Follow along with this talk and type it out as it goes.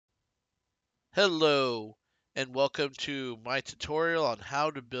Hello, and welcome to my tutorial on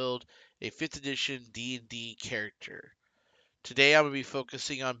how to build a 5th edition D&D character. Today I'm going to be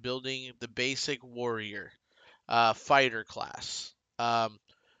focusing on building the basic warrior, fighter class. Not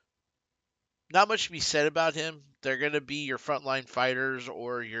much to be said about him. They're going to be your frontline fighters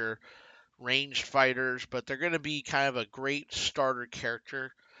or your ranged fighters, but they're going to be kind of a great starter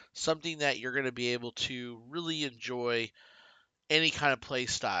character, something that you're going to be able to really enjoy any kind of play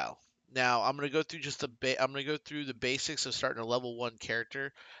style. Now, I'm going to go through I'm going to go through the basics of starting a level 1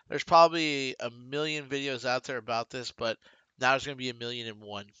 character. There's probably a million videos out there about this, but now there's going to be a million and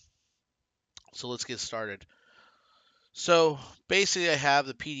one. So let's get started. So basically, I have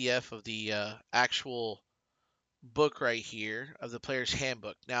the PDF of the actual book right here of the player's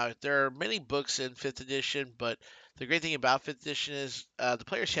handbook. Now, there are many books in 5th edition, but the great thing about 5th edition is the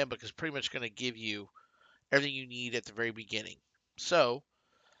player's handbook is pretty much going to give you everything you need at the very beginning. So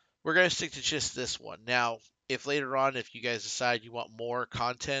we're going to stick to just this one. Now, if later on, if you guys decide you want more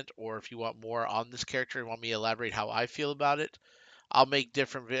content or if you want more on this character and want me to elaborate how I feel about it, I'll make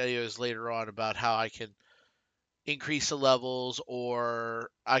different videos later on about how I can increase the levels or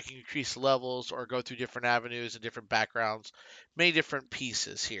go through different avenues and different backgrounds, many different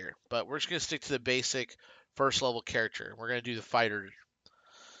pieces here. But we're just going to stick to the basic first level character. We're going to do the fighter.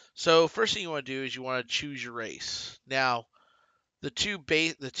 So first thing you want to do is you want to choose your race. Now, the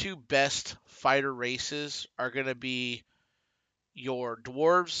two best fighter races are going to be your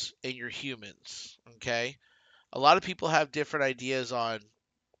dwarves and your humans. Okay, a lot of people have different ideas on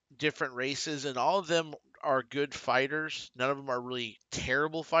different races, and all of them are good fighters. None of them are really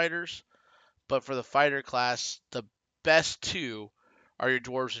terrible fighters, but for the fighter class, the best two are your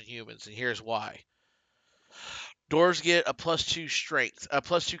dwarves and humans, and here's why. Dwarves get a +2 strength, a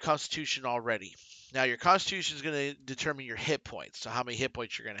 +2 constitution already. Now, your constitution is going to determine your hit points, so how many hit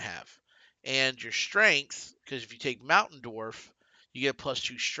points you're going to have. And your strength, because if you take Mountain Dwarf, you get a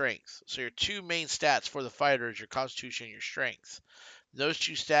 +2 strength. So your two main stats for the fighter is your constitution and your strength. Those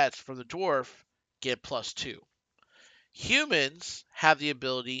two stats for the dwarf get +2. Humans have the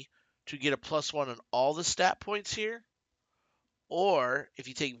ability to get a +1 on all the stat points here, or if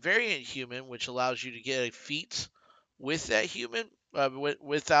you take Variant Human, which allows you to get a feat with that human, if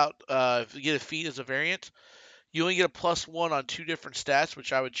you get a feat as a variant, you only get a +1 on two different stats,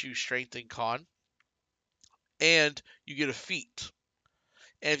 which I would choose Strength and Con, and you get a feat.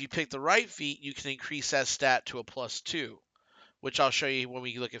 And if you pick the right feat, you can increase that stat to a +2, which I'll show you when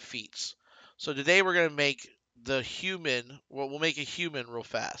we look at feats. So today we're going to make the human, well, we'll make a human real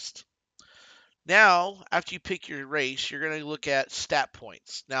fast. Now, after you pick your race, you're going to look at stat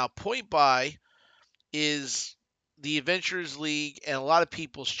points. Now, point buy is the Adventurers League and a lot of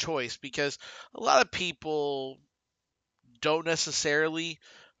people's choice because a lot of people don't necessarily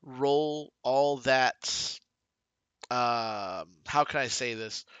roll all that. How can I say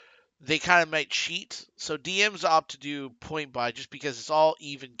this? They kind of might cheat. So DMs opt to do point buy just because it's all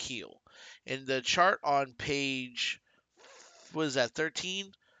even keel. And the chart on page, what is that,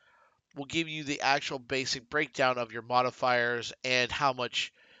 13, will give you the actual basic breakdown of your modifiers and how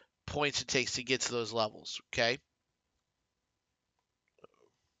much points it takes to get to those levels. Okay.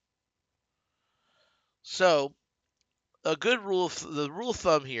 So the rule of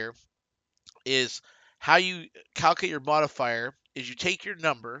thumb here is how you calculate your modifier is you take your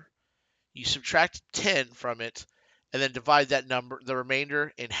number, you subtract 10 from it, and then divide that number, the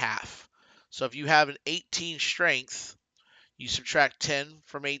remainder, in half. So if you have an 18 strength, you subtract 10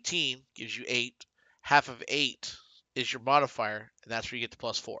 from 18, gives you 8. Half of 8 is your modifier, and that's where you get the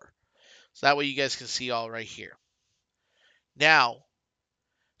 +4. So that way you guys can see all right here. Now,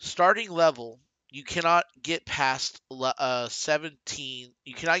 starting level, you cannot get past 17.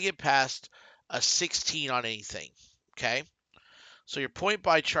 You cannot get past a 16 on anything. Okay? So your point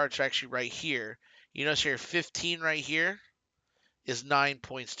buy chart's actually right here. You notice here 15 right here is 9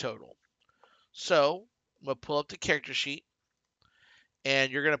 points total. So I'm going to pull up the character sheet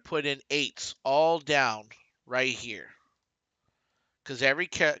and you're going to put in 8s all down right here. Because every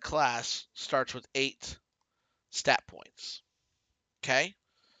class starts with 8 stat points. Okay?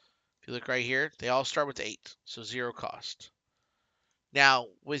 If you look right here, they all start with 8, so 0 cost. Now,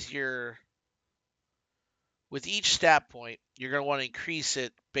 with each stat point, you're going to want to increase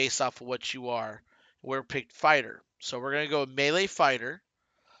it based off of what you are. We're picked fighter. So we're going to go melee fighter.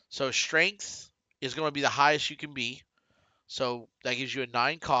 So strength is going to be the highest you can be. So that gives you a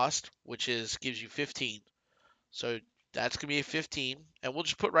 9 cost, which gives you 15. So that's going to be a 15. And we'll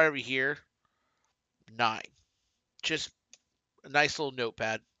just put right over here 9. Just a nice little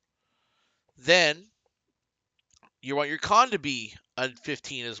notepad. Then you want your con to be a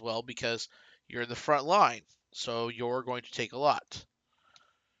 15 as well because You're in the front line, so you're going to take a lot.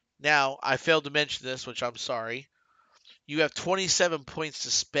 Now, I failed to mention this, which I'm sorry. You have 27 points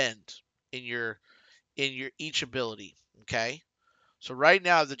to spend in your each ability. Okay, so right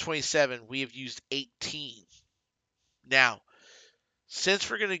now the 27 we have used 18. Now, since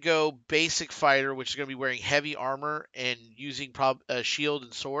we're going to go basic fighter, which is going to be wearing heavy armor and using a shield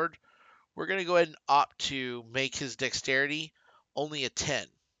and sword, we're going to go ahead and opt to make his dexterity only a 10.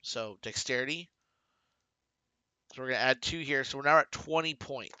 So dexterity. So we're going to add 2 here. So we're now at 20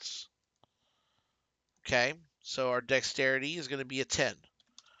 points. Okay, so our dexterity is going to be a 10.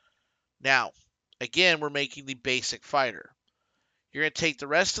 Now, again, we're making the basic fighter. You're going to take the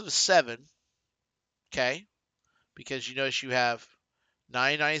rest of the 7, okay, because you notice you have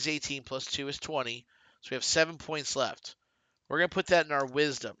 9, 9 is 18, plus 2 is 20, so we have 7 points left. We're going to put that in our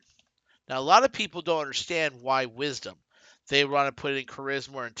wisdom. Now, a lot of people don't understand why wisdom. They want to put it in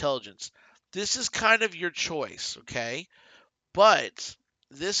charisma or intelligence. This is kind of your choice, okay? But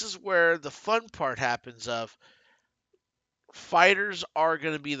this is where the fun part happens of fighters are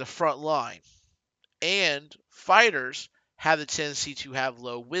going to be the front line. And fighters have the tendency to have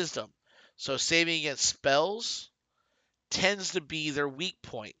low wisdom. So saving against spells tends to be their weak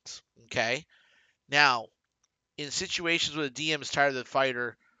point. Okay? Now, in situations where the DM is tired of the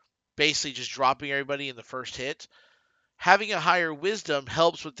fighter basically just dropping everybody in the first hit, having a higher wisdom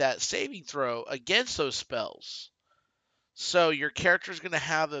helps with that saving throw against those spells. So your character is going to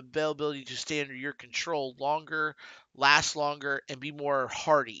have the ability to stay under your control longer, last longer, and be more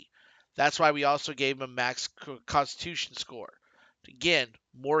hardy. That's why we also gave him a max constitution score. Again,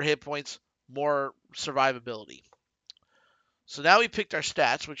 more hit points, more survivability. So now we picked our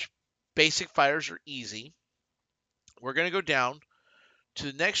stats, which basic fighters are easy. We're going to go down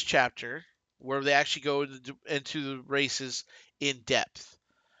to the next chapter where they actually go into the races in depth.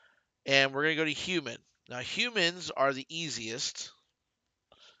 And we're going to go to human. Now, humans are the easiest.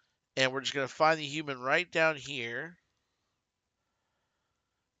 And we're just going to find the human right down here.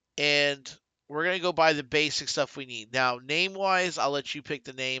 And we're going to go by the basic stuff we need. Now, name-wise, I'll let you pick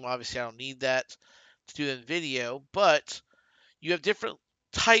the name. Obviously, I don't need that to do in video. But you have different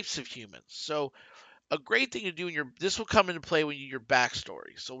types of humans. So a great thing to do this will come into play when you do your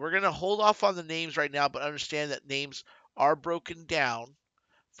backstory. So we're going to hold off on the names right now, but understand that names are broken down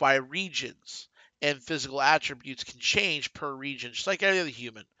by regions. And physical attributes can change per region, just like any other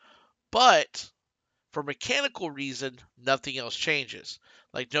human. But for mechanical reason, nothing else changes.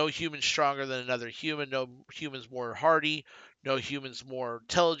 Like no human's stronger than another human, no human's more hardy, no human's more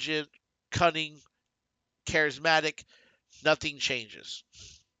intelligent, cunning, charismatic. Nothing changes.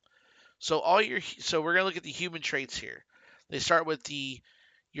 So we're gonna look at the human traits here. They start with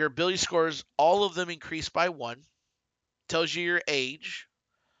your ability scores. All of them increase by 1. Tells you your age,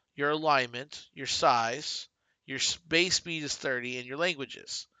 your alignment, your size, your base speed is 30, and your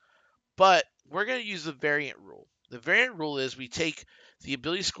languages. But we're going to use the variant rule. The variant rule is we take the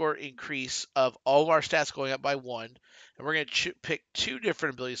ability score increase of all of our stats going up by 1, and we're going to pick 2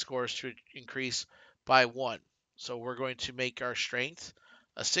 different ability scores to increase by 1. So we're going to make our strength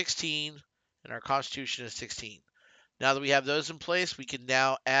a 16 and our constitution a 16. Now that we have those in place, we can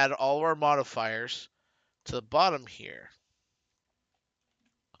now add all of our modifiers to the bottom here.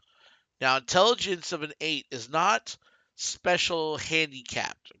 Now, intelligence of an 8 is not special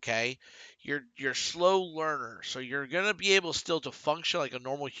handicapped, okay? You're slow learner, so you're going to be able still to function like a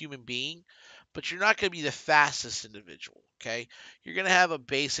normal human being, but you're not going to be the fastest individual, okay? You're going to have a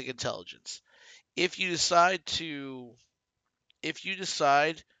basic intelligence. If you decide to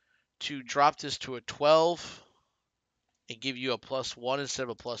drop this to a 12 and give you a +1 instead of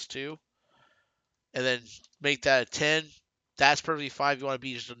a +2, and then make that a 10, that's perfectly fine if you want to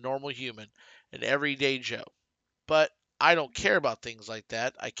be just a normal human, an everyday Joe. But I don't care about things like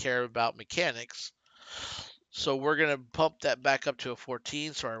that. I care about mechanics. So we're going to pump that back up to a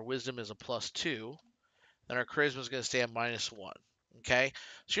 14, so our wisdom is a +2. Then our charisma is going to stay at -1. Okay?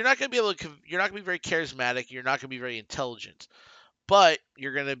 So you're not going to be very charismatic. You're not going to be very intelligent. But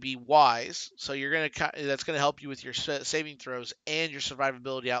you're going to be wise. So that's going to help you with your saving throws and your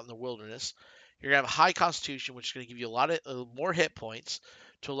survivability out in the wilderness. You're going to have a high constitution, which is going to give you a lot of more hit points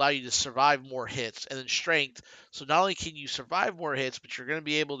to allow you to survive more hits, and then strength. So not only can you survive more hits, but you're going to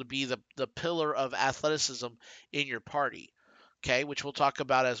be able to be the pillar of athleticism in your party, okay, which we'll talk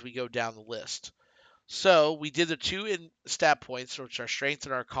about as we go down the list. So we did the 2 in stat points, which are strength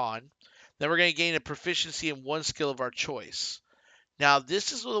and our con. Then we're going to gain a proficiency in 1 skill of our choice. Now,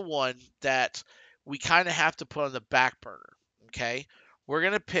 this is the one that we kind of have to put on the back burner, okay? We're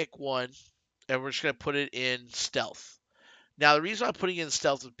going to pick one, and we're just going to put it in stealth. Now, the reason I'm putting it in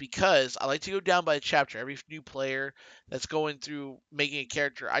stealth is because I like to go down by a chapter. Every new player that's going through making a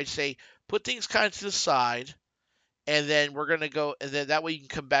character, I say put things kind of to the side, and then we're going to go, and then that way you can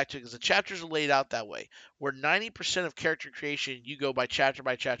come back to it because the chapters are laid out that way. Where 90% of character creation, you go by chapter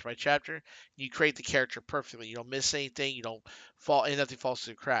by chapter by chapter, and you create the character perfectly. You don't miss anything, you don't fall, and nothing falls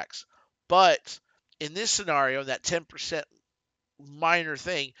through the cracks. But in this scenario, that 10% minor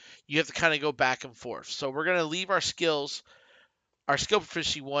thing, you have to kind of go back and forth. So we're going to leave our skills, our skill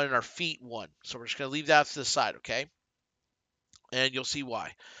proficiency 1 and our feat 1. So we're just going to leave that to the side, okay? And you'll see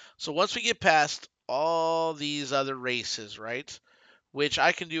why. So once we get past all these other races, right? Which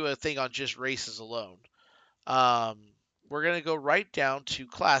I can do a thing on just races alone. Um, we're going to go right down to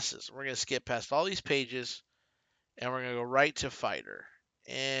classes. We're going to skip past all these pages, and we're going to go right to fighter.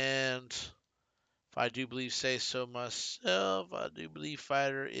 And if I do believe say so myself, I do believe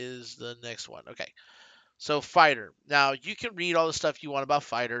fighter is the next one. Okay. So fighter. Now you can read all the stuff you want about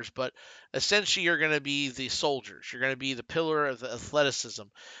fighters, but essentially you're going to be the soldiers. You're going to be the pillar of the athleticism.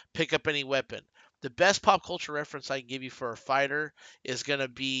 Pick up any weapon. The best pop culture reference I can give you for a fighter is going to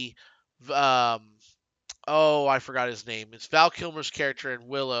be, um, oh, I forgot his name. It's Val Kilmer's character in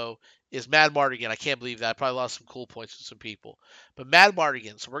Willow is Mad Mardigan. I can't believe that. I probably lost some cool points with some people. But Mad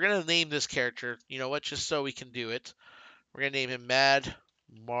Mardigan. So we're going to name this character. You know what? Just so we can do it. We're going to name him Mad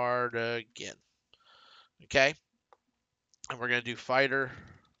Mardigan. Okay? And we're going to do fighter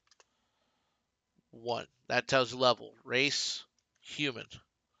 1. That tells you level. Race, human.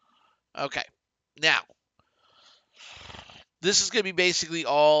 Okay. Now, this is going to be basically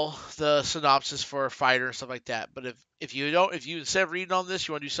all the synopsis for a fighter and stuff like that. But if you instead of reading on this,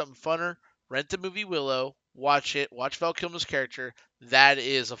 you want to do something funner, rent the movie Willow, watch it, watch Val Kilmer's character. That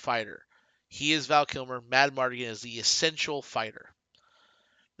is a fighter. He is Val Kilmer. Mad Mardigan is the essential fighter.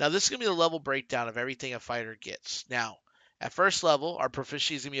 Now, this is going to be the level breakdown of everything a fighter gets. Now, at first level, our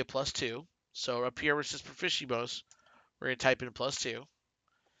proficiency is going to be a +2. So up here, where it says proficiency bonus, we're going to type in a +2.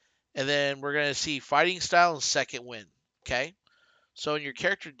 And then we're going to see fighting style and second wind. Okay? So in your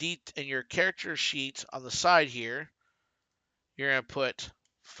character sheet on the side here, you're going to put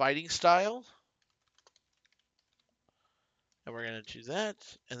fighting style. And we're going to do that.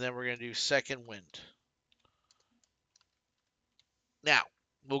 And then we're going to do second wind. Now,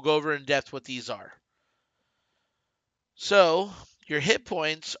 we'll go over in depth what these are. So, your hit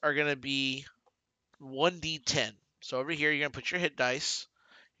points are going to be 1d10. So over here, you're going to put your hit dice.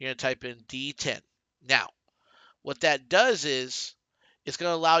 You're going to type in D10. Now, what that does is it's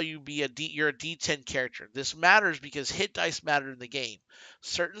going to allow you to be you're a D10 character. This matters because hit dice matter in the game.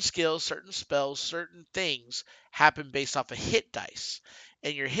 Certain skills, certain spells, certain things happen based off of hit dice.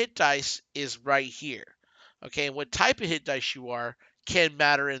 And your hit dice is right here. Okay, and what type of hit dice you are can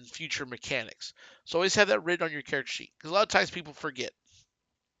matter in future mechanics. So always have that written on your character sheet. Because a lot of times people forget.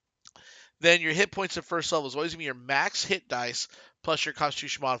 Then your hit points at first level is always going to be your max hit dice plus your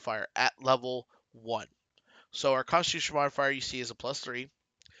constitution modifier at level 1. So our constitution modifier you see is a +3.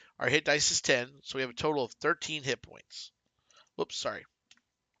 Our hit dice is 10, so we have a total of 13 hit points. Whoops, sorry.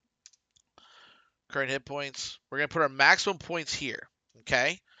 Current hit points. We're going to put our maximum points here,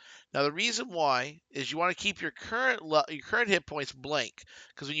 okay? Now the reason why is you want to keep your current hit points blank,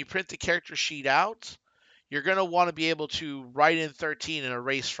 because when you print the character sheet out, you're going to want to be able to write in 13 and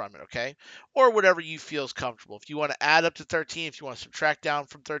erase from it, okay? Or whatever you feel is comfortable. If you want to add up to 13, if you want to subtract down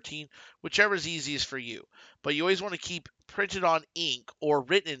from 13, whichever is easiest for you. But you always want to keep printed on ink or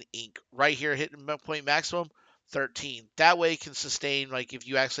written in ink right here, hitting point maximum 13. That way it can sustain, like if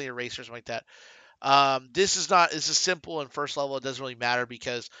you accidentally erase or something like that. This is simple and first level. It doesn't really matter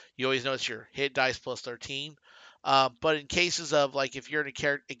because you always know it's your hit dice plus 13. But in cases of like if you're in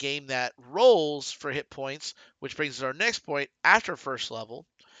a game that rolls for hit points, which brings us to our next point after first level,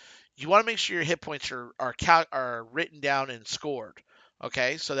 you want to make sure your hit points are written down and scored.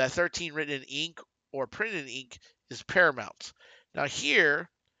 Okay, so that 13 written in ink or printed in ink is paramount. Now here,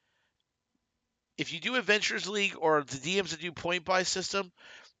 if you do Adventures League or the DMs that do point buy system,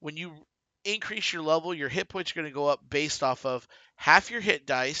 when you increase your level, your hit points are going to go up based off of half your hit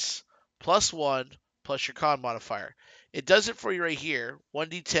dice plus 1 plus your con modifier. It does it for you right here,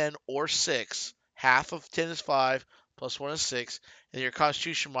 1d10 or 6. Half of 10 is 5 plus 1 is 6, and your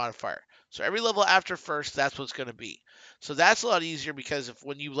constitution modifier. So every level after first, that's what it's going to be. So that's a lot easier because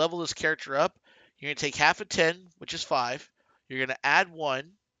when you level this character up, you're going to take half of 10, which is 5. You're going to add 1,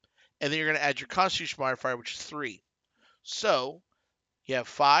 and then you're going to add your constitution modifier, which is 3. So you have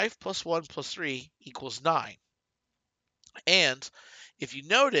 5 plus 1 plus 3 equals 9. And if you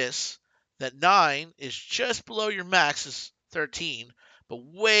notice that 9 is just below your max is 13, but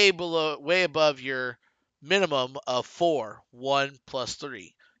way above your minimum of 4, 1 plus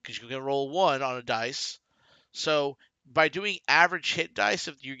 3, because you can roll 1 on a dice. So by doing average hit dice,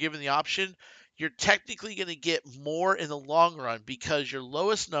 if you're given the option, you're technically going to get more in the long run because your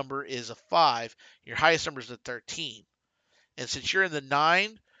lowest number is a 5, your highest number is a 13. And since you're in the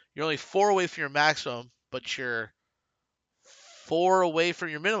 9, you're only 4 away from your maximum, but you're 4 away from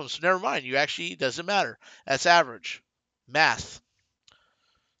your minimum. So never mind, you actually, it doesn't matter. That's average. Math.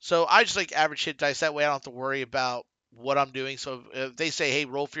 So I just like average hit dice. That way I don't have to worry about what I'm doing. So if they say, hey,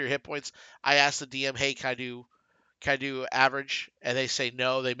 roll for your hit points, I ask the DM, hey, can I do average? And they say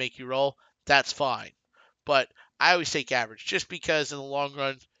no, they make you roll. That's fine. But I always take average just because in the long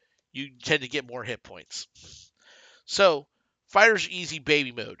run, you tend to get more hit points. So fighter's easy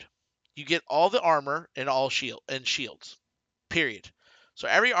baby mode. You get all the armor and all shields. Period. So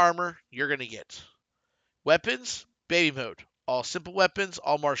every armor you're gonna get. Weapons, baby mode. All simple weapons,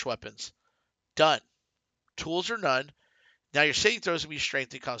 all martial weapons. Done. Tools are none. Now your saving throws will be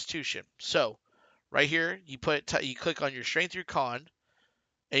strength and constitution. So right here, you click on your strength or con,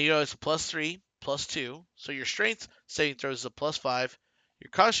 and you know it's a +3, +2. So your strength saving throws is a +5.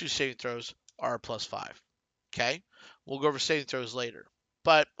 Your constitution saving throws are a +5. Okay? We'll go over saving throws later.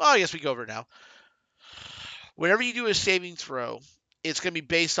 But I guess we go over it now. Whenever you do a saving throw, it's going to be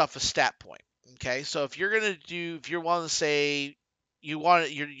based off a stat point. Okay? So if you want to say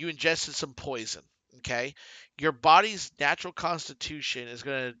you ingested some poison, okay? Your body's natural constitution is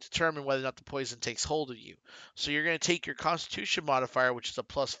going to determine whether or not the poison takes hold of you. So you're going to take your constitution modifier, which is a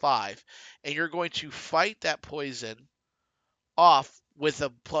 +5, and you're going to fight that poison off with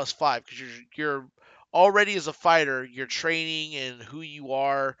a +5 because you're already as a fighter, your training and who you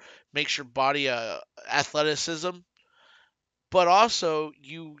are makes your body athleticism, but also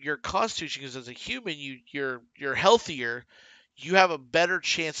your constitution, because as a human you're healthier, you have a better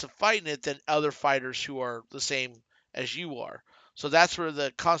chance of fighting it than other fighters who are the same as you are. So that's where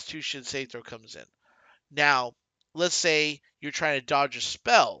the constitution save throw comes in. Now, let's say you're trying to dodge a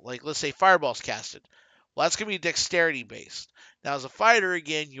spell, like let's say fireball's casted. Well, that's going to be dexterity based. Now, as a fighter,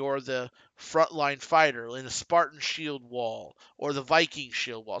 again, you're the frontline fighter in the Spartan shield wall or the Viking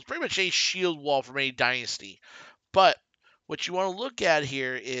shield wall. It's pretty much a shield wall from any dynasty. But what you want to look at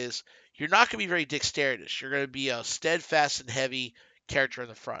here is you're not going to be very dexterous. You're going to be a steadfast and heavy character in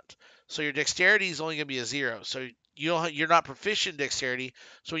the front. So your dexterity is only going to be a 0. So you're not proficient in dexterity.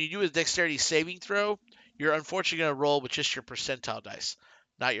 So when you do a dexterity saving throw, you're unfortunately going to roll with just your percentile dice,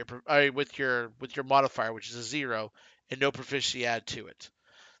 not with your modifier, which is a 0, and no proficiency added to it.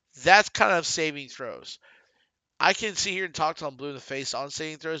 That's kind of saving throws. I can sit here and talk till I'm blue in the face on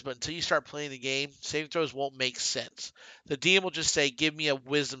saving throws, but until you start playing the game, saving throws won't make sense. The DM will just say, give me a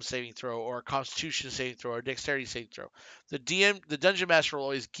wisdom saving throw, or a constitution saving throw, or a dexterity saving throw. The dungeon master will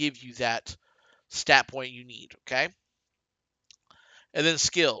always give you that stat point you need, okay? And then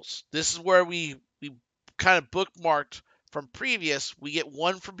skills. This is where we kind of bookmarked from previous. We get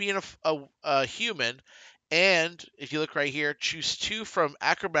 1 from being a human, and if you look right here, choose 2 from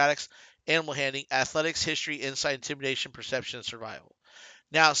acrobatics, animal handling, athletics, history, insight, intimidation, perception, and survival.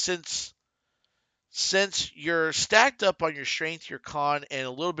 Now, since you're stacked up on your strength, your con, and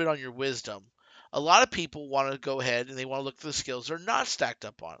a little bit on your wisdom, a lot of people want to go ahead and they want to look for the skills they're not stacked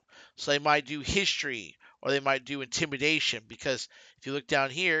up on. So they might do history or they might do intimidation, because if you look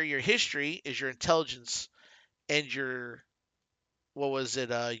down here, your history is your intelligence and your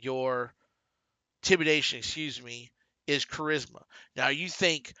your intimidation, is charisma. Now you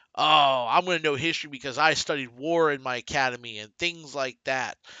think, oh, I'm going to know history because I studied war in my academy and things like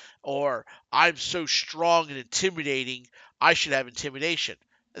that. Or I'm so strong and intimidating, I should have intimidation.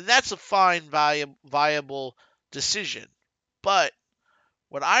 And that's a fine, viable decision. But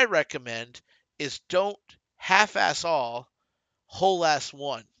what I recommend is don't half-ass all, whole-ass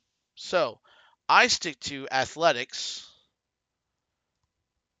one. So I stick to athletics,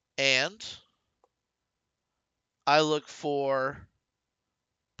 and I look for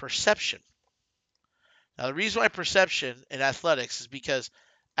perception. Now, the reason why perception in athletics is because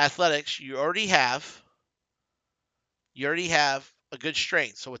athletics, you already have a good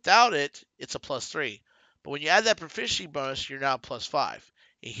strength. So without it, it's a +3. But when you add that proficiency bonus, you're now +5.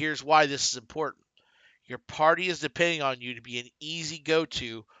 And here's why this is important. Your party is depending on you to be an easy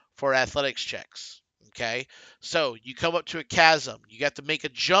go-to for athletics checks. Okay? So you come up to a chasm. You got to make a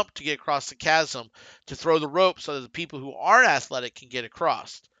jump to get across the chasm to throw the rope so that the people who aren't athletic can get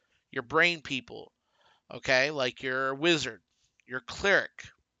across. Your brain people, okay? Like your wizard, your cleric.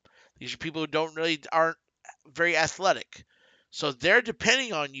 These are people who aren't very athletic. So they're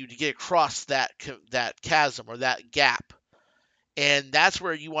depending on you to get across that chasm or that gap. And that's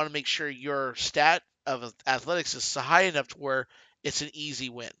where you want to make sure your stat of athletics is high enough to where it's an easy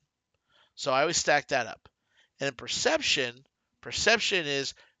win. So I always stack that up. And then perception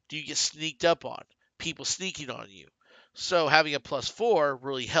is, do you get sneaked up on? People sneaking on you. So having a +4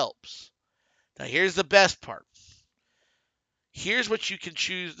 really helps. Now here's the best part. Here's what you can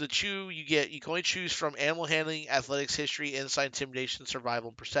choose. The two you get, you can only choose from animal handling, athletics, history, insight, intimidation, survival,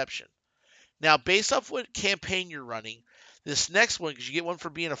 and perception. Now, based off what campaign you're running, this next one, because you get one for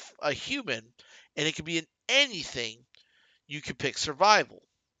being a human, and it can be in anything, you can pick survival.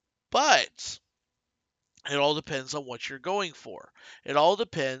 But it all depends on what you're going for. It all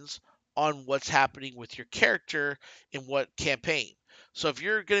depends on what's happening with your character in what campaign. So if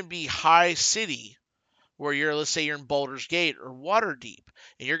you're going to be high city, where let's say you're in Baldur's Gate or Waterdeep,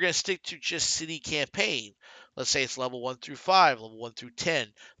 and you're going to stick to just city campaign. Let's say it's level 1 through 5, level 1 through 10,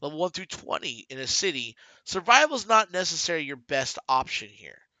 level 1 through 20 in a city. Survival is not necessarily your best option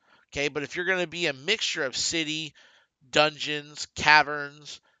here. Okay, but if you're going to be a mixture of city, dungeons,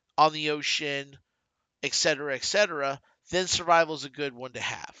 caverns, on the ocean, etc., then survival is a good one to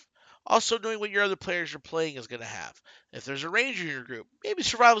have. Also, knowing what your other players are playing is going to have. If there's a ranger in your group, maybe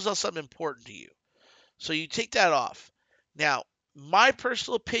survival is not something important to you. So you take that off. Now, my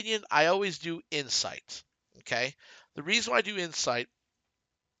personal opinion, I always do insight. Okay? The reason why I do insight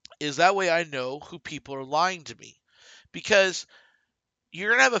is that way I know who people are lying to me. Because you're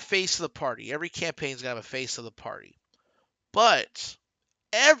going to have a face of the party. Every campaign's going to have a face of the party. But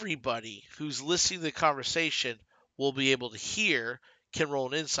everybody who's listening to the conversation will be able to hear, can roll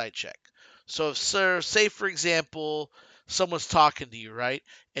an insight check. So if, say for example, someone's talking to you, right?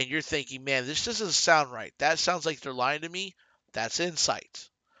 And you're thinking, man, this doesn't sound right. That sounds like they're lying to me. That's insight.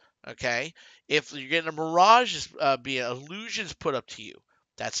 Okay. If you're getting a mirage, be illusions put up to you,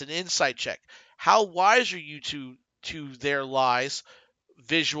 that's an insight check. How wise are you to their lies,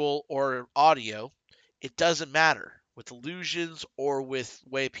 visual or audio? It doesn't matter. With illusions or with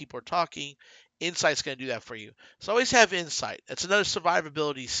way people are talking, insight's going to do that for you. So always have insight. That's another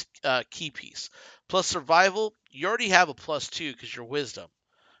survivability key piece. Plus survival, you already have a +2 because you're wisdom.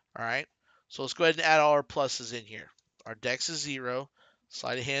 All right. So let's go ahead and add all our pluses in here. Our dex is 0,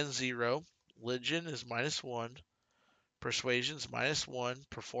 sleight of hand 0, religion is -1, persuasion is -1,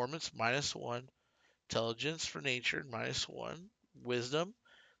 performance -1, intelligence for nature -1, wisdom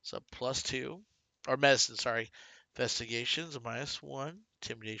is a +2, or medicine, sorry. Investigations a -1,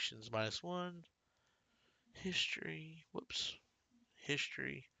 intimidations -1, history, whoops,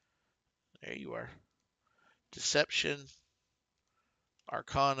 history, there you are. Deception,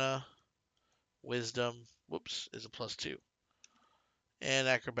 arcana, wisdom, whoops, is a +2. And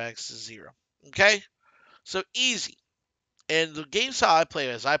acrobatics is 0. Okay? So easy. And the game style I play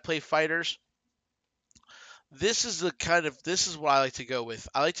is I play fighters. This is what I like to go with.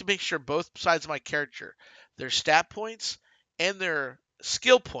 I like to make sure both sides of my character, their stat points and their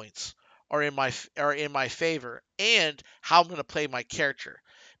skill points are in my favor, and how I'm going to play my character.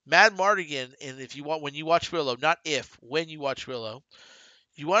 Madmartigan, and if you want when you watch Willow, not if, when you watch Willow,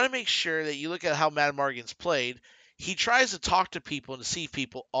 you want to make sure that you look at how Madmartigan's played. He tries to talk to people and deceive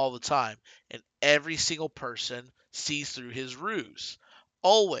people all the time, and every single person sees through his ruse.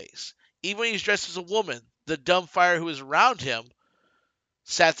 Always. Even when he's dressed as a woman, the dumbfire who was around him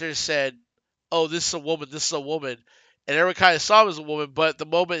sat there and said, "Oh, this is a woman. This is a woman." And everyone kind of saw him as a woman, but the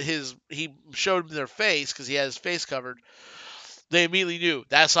moment he showed them their face because he had his face covered, they immediately knew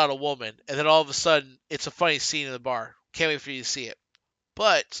that's not a woman. And then all of a sudden, it's a funny scene in the bar. Can't wait for you to see it.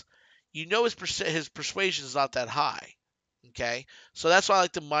 But you know his persuasion is not that high. Okay, so that's why I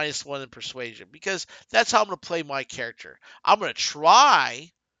like the -1 in persuasion, because that's how I'm going to play my character. I'm going to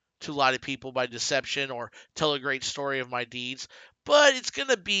try to lie to people by deception or tell a great story of my deeds, but it's going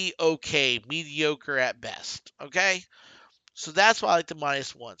to be okay, mediocre at best. Okay, so that's why I like the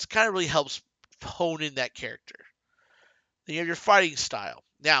 -1s. Kind of really helps hone in that character. Then you have your fighting style.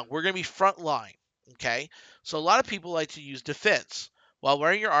 Now, we're going to be front line. Okay, so a lot of people like to use defense. While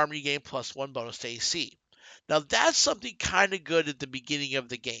wearing your armor, you gain +1 bonus to AC. Now, that's something kind of good at the beginning of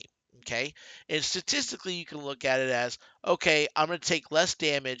the game. Okay, and statistically, you can look at it as, okay, I'm going to take less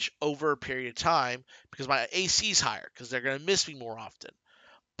damage over a period of time because my AC is higher because they're going to miss me more often.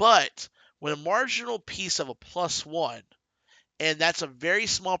 But when a marginal piece of a +1, and that's a very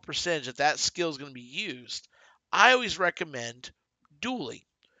small percentage that skill is going to be used, I always recommend dueling.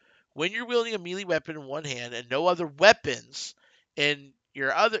 When you're wielding a melee weapon in one hand and no other weapons, and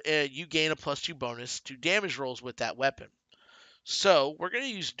you gain a +2 bonus to damage rolls with that weapon. So we're going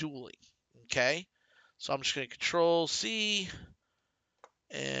to use dueling. Okay, so I'm just going to Control C,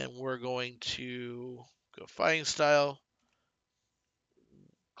 and we're going to go fighting style.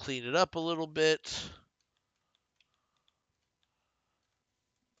 clean it up a little bit.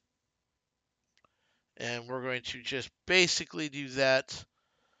 And we're going to just basically do that.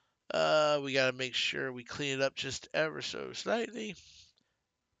 We got to make sure we clean it up just ever so slightly.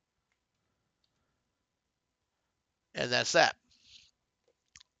 And that's that.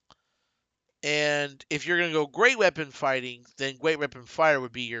 And if you're going to go great weapon fighting, then great weapon fighter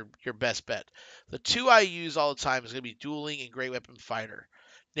would be your best bet. The two I use all the time is going to be dueling and great weapon fighter.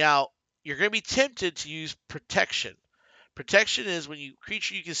 Now, you're going to be tempted to use protection. Protection is when you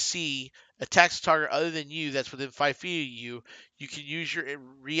creature you can see attacks a target other than you that's within 5 feet of you. You can use your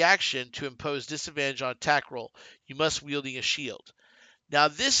reaction to impose disadvantage on attack roll. You must wielding a shield. Now,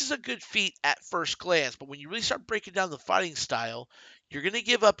 this is a good feat at first glance, but when you really start breaking down the fighting style, you're going to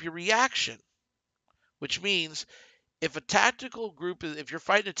give up your reaction, which means if a tactical group is, if you're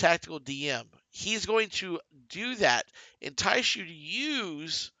fighting a tactical DM, he's going to do that, entice you to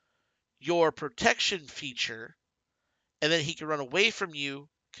use your protection feature, and then he can run away from you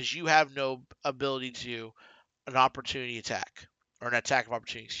because you have no ability to an opportunity attack or an attack of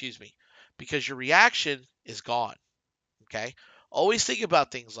opportunity, excuse me, because your reaction is gone. Okay, always think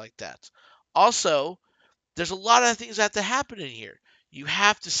about things like that. Also, there's a lot of things that have to happen in here. You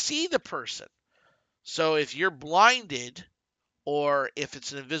have to see the person. So if you're blinded, or if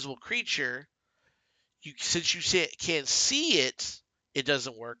it's an invisible creature, since you can't see it, it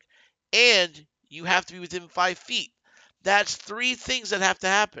doesn't work, and you have to be within 5 feet. That's three things that have to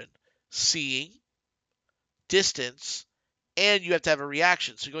happen: seeing, distance, and you have to have a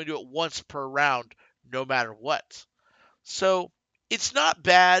reaction. So you're going to do it once per round, no matter what. So it's not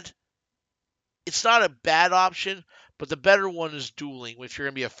bad. It's not a bad option, but the better one is dueling if you're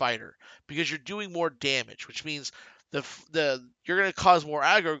going to be a fighter, because you're doing more damage, which means you're going to cause more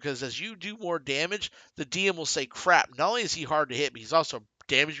aggro, because as you do more damage, the DM will say, crap, not only is he hard to hit, but he's also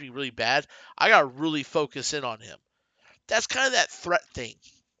damaged me really bad. I got to really focus in on him. That's kind of that threat thing,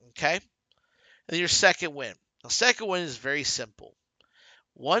 okay? And then your second win. The second win is very simple.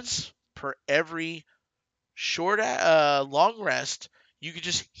 Once per every long rest, you can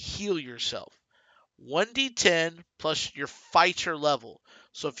just heal yourself. 1d10 plus your fighter level.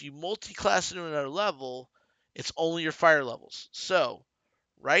 So if you multi-class into another level, it's only your fire levels. So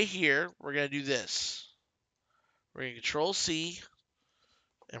right here, we're going to do this. We're going to Control C,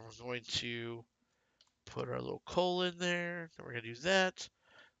 and we're going to put our little coal in there. And we're going to do that.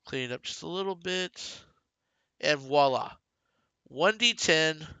 Clean it up just a little bit. And voila.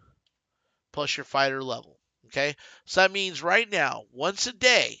 1d10 plus your fighter level. Okay? So that means right now, once a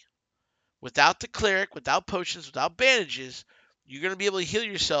day, without the cleric, without potions, without bandages, you're going to be able to heal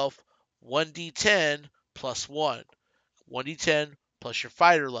yourself 1d10 plus 1. 1d10 plus your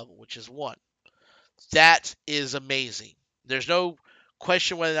fighter level, which is 1. That is amazing. There's no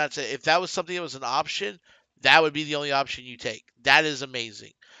question whether that's it. If that was something that was an option, that would be the only option you take. That is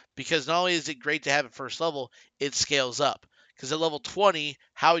amazing. Because not only is it great to have at first level, it scales up. Because at level 20,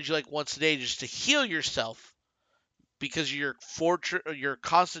 how would you like once a day just to heal yourself? Because your your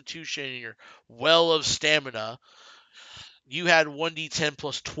constitution and your well of stamina, you had 1d10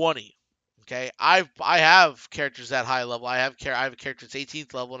 plus 20. Okay, I have characters that high level. I have a character that's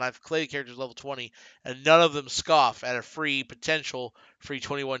 18th level, and I've played characters level 20, and none of them scoff at a free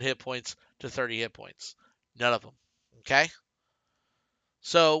 21 hit points to 30 hit points. None of them. Okay.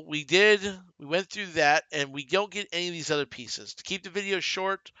 So we went through that, and we don't get any of these other pieces. To keep the video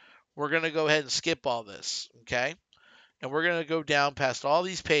short, we're going to go ahead and skip all this. Okay. And we're going to go down past all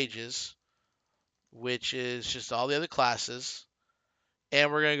these pages, which is just all the other classes.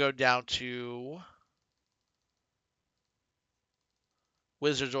 And we're going to go down to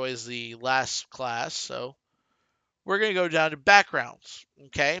Wizards, always the last class. So we're going to go down to backgrounds.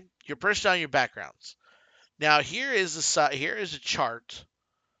 Okay, your person on your backgrounds. Now here is a chart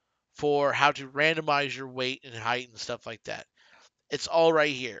for how to randomize your weight and height and stuff like that. It's all right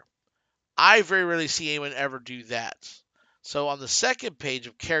here. I very rarely see anyone ever do that. So on the second page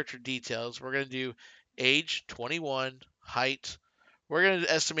of character details, we're going to do age 21, height. We're going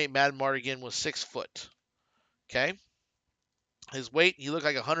to estimate Mad Mardigan was 6 foot. Okay. His weight, he looked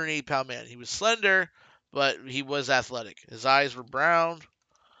like a 180-pound man. He was slender, but he was athletic. His eyes were brown,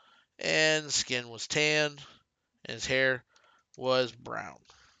 and skin was tan, and his hair was brown.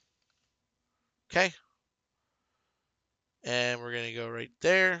 Okay. And we're going to go right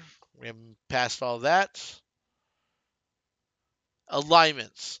there. We haven't passed all that.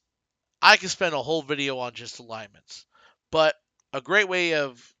 Alignments. I could spend a whole video on just alignments, but a great way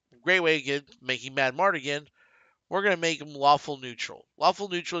of making Mad Mardigan we're going to make him lawful neutral. Lawful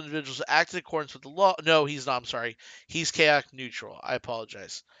neutral individuals act in accordance with the law. No, he's not. I'm sorry. He's chaotic neutral. I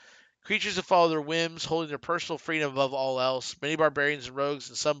apologize. Creatures that follow their whims, holding their personal freedom above all else. Many barbarians and rogues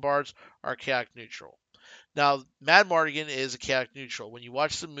and some bards are chaotic neutral. Now, Madmartigan is a chaotic neutral. When you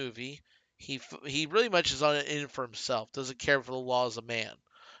watch the movie, he really much is on it in for himself. Doesn't care for the laws of man.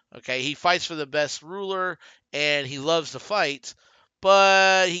 Okay, he fights for the best ruler, and he loves to fight,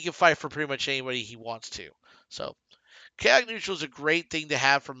 but he can fight for pretty much anybody he wants to. So chaotic neutral is a great thing to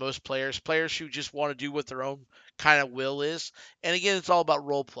have for most players. Players who just want to do what their own kind of will is. And again, it's all about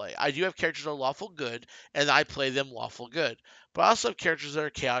role play. I do have characters that are lawful good, and I play them lawful good. But I also have characters that are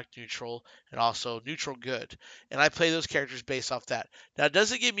chaotic neutral and also neutral good. And I play those characters based off that. Now, it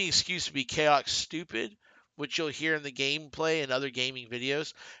doesn't give me an excuse to be chaotic stupid, which you'll hear in the gameplay and other gaming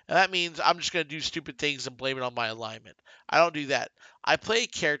videos. And that means I'm just going to do stupid things and blame it on my alignment. I don't do that. I play a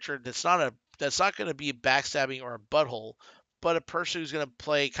character that's not going to be a backstabbing or a butthole, but a person who's going to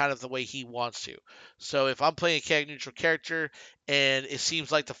play kind of the way he wants to. So if I'm playing a chaotic neutral character and it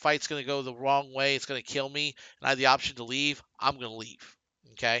seems like the fight's going to go the wrong way, it's going to kill me, and I have the option to leave, I'm going to leave.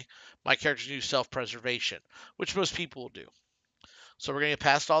 Okay? My characters do self-preservation, which most people will do. So we're going to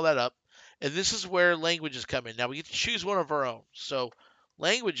pass all that up. And this is where languages come in. Now we get to choose one of our own. So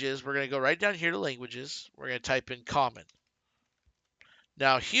languages, we're going to go right down here to languages. We're going to type in common.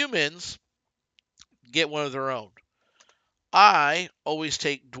 Now humans get one of their own. I always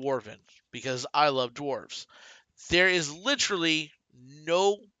take Dwarven because I love dwarves. There is literally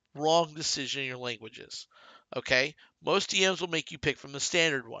no wrong decision in your languages. Okay? Most DMs will make you pick from the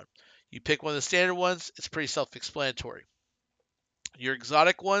standard one. You pick one of the standard ones, it's pretty self explanatory. Your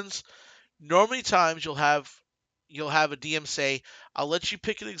exotic ones, normally times you'll have a DM say, I'll let you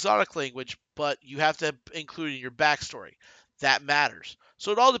pick an exotic language, but you have to include in your backstory. That matters.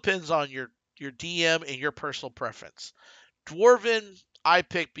 So it all depends on your DM and your personal preference. Dwarven, I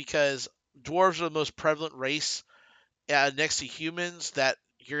picked because dwarves are the most prevalent race next to humans that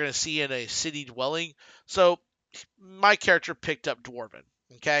you're going to see in a city dwelling. So my character picked up Dwarven.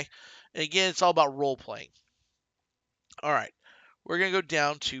 Okay? And again, it's all about role playing. All right. We're going to go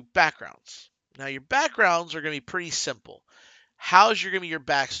down to backgrounds. Now, your backgrounds are going to be pretty simple. How's going to be your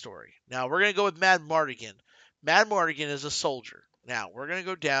backstory? Now, we're going to go with Madmartigan. Madmartigan is a soldier. Now, we're going to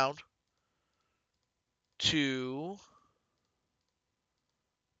go down to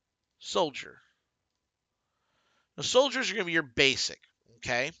soldier. Now, soldiers are going to be your basic,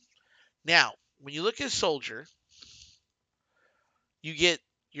 okay? Now, when you look at soldier, you get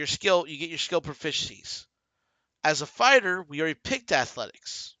your skill proficiencies. As a fighter, we already picked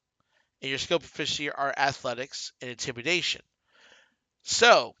athletics, and your skill proficiency are athletics and intimidation.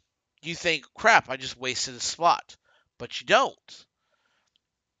 So, you think, crap, I just wasted a spot. But you don't.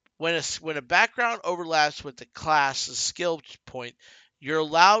 When a background overlaps with the class's skill point, you're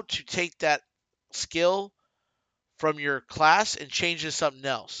allowed to take that skill from your class and change it to something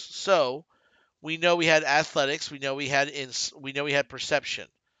else. So, we know we had athletics, we know we had perception.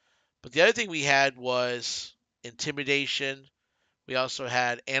 But the other thing we had was intimidation. We also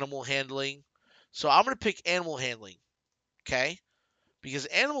had animal handling. So I'm going to pick animal handling, okay? Because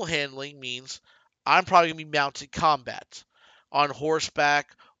animal handling means I'm probably going to be mounted combat on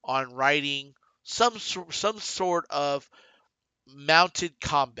horseback, on riding, some sort of mounted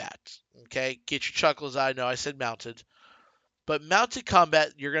combat, okay? Get your chuckles out. I know I said mounted. But mounted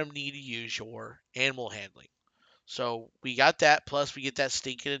combat, you're going to need to use your animal handling. So we got that, plus we get that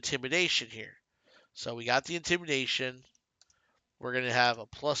stinking intimidation here. So we got the intimidation. We're going to have a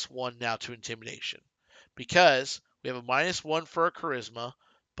 +1 now to intimidation. Because we have a -1 for our charisma,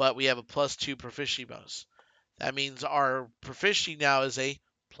 but we have a +2 proficiency bonus. That means our proficiency now is a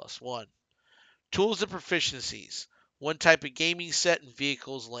 +1. Tools and proficiencies. One type of gaming set and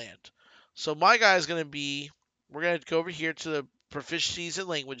vehicles land. So my guy is going to be, we're going to go over here to the proficiencies and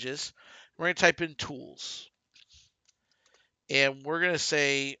languages. We're going to type in tools. And we're going to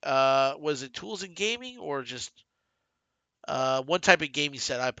say, was it tools in gaming or just one type of gaming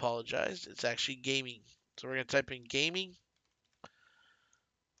set? I apologize. It's actually gaming. So we're going to type in gaming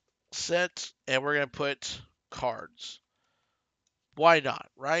set and we're going to put cards. Why not,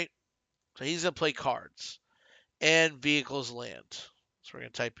 right? So he's going to play cards. And vehicles land. So we're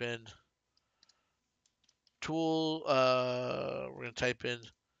going to type in tool. We're going to type in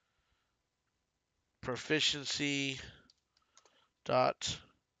proficiency dot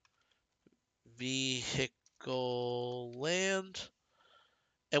vehicle land.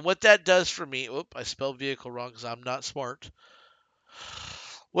 And what that does for me, I spelled vehicle wrong because I'm not smart.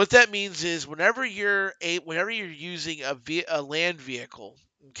 What that means is whenever you're using a land vehicle,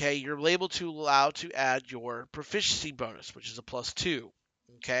 Okay, you're able to allow to add your proficiency bonus, which is a +2.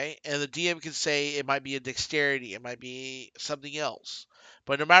 Okay, and the DM can say it might be a dexterity, it might be something else,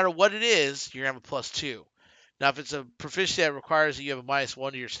 but no matter what it is, you're gonna have a +2. Now, if it's a proficiency that requires that you have a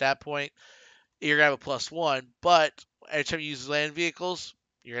 -1 to your stat point, you're gonna have a +1. But every time you use land vehicles,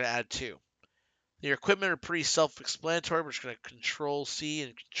 you're gonna add 2. Your equipment are pretty self-explanatory. We're just gonna Control C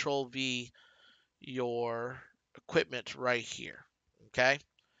and Control V your equipment right here. Okay.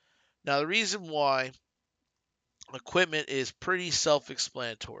 Now, the reason why equipment is pretty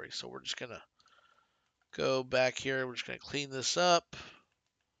self-explanatory, so we're just going to go back here. We're just going to clean this up.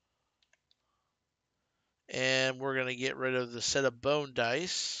 And we're going to get rid of the set of bone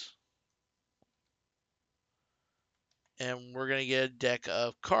dice. And we're going to get a deck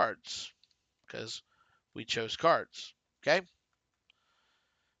of cards because we chose cards. Okay.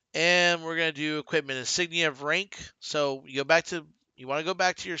 And we're going to do equipment insignia of rank. So you want to go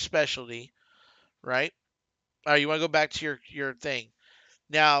back to your specialty, right? Or you want to go back to your thing.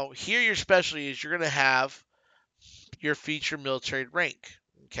 Now, here your specialty is you're going to have your feature military rank.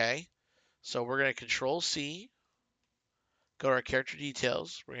 Okay. So we're going to Control C, go to our character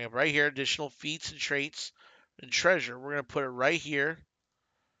details. We're going to have right here additional feats and traits and treasure. We're going to put it right here.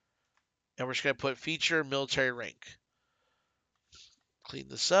 And we're just going to put feature military rank. Clean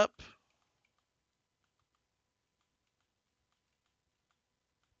this up.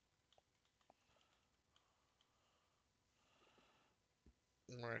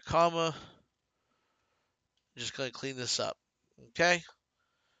 We're going to comma. Just going to clean this up. Okay.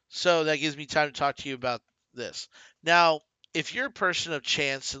 So that gives me time to talk to you about this. Now, if you're a person of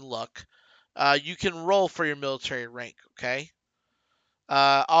chance and luck, you can roll for your military rank. Okay.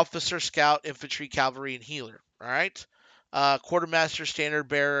 Officer, scout, infantry, cavalry, and healer. All right. Quartermaster, standard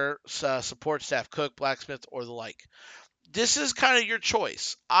bearer, support staff, cook, blacksmith, or the like. This is kind of your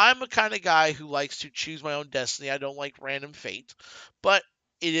choice. I'm a kind of guy who likes to choose my own destiny. I don't like random fate, but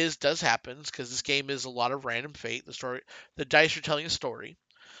does happen because this game is a lot of random fate. The dice are telling a story.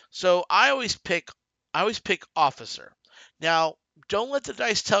 So I always pick officer. Now, don't let the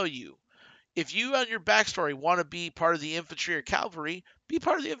dice tell you if you on your backstory want to be part of the infantry or cavalry, be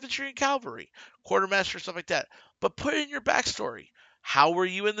part of the infantry and cavalry, quartermaster, stuff like that. But put in your backstory. How were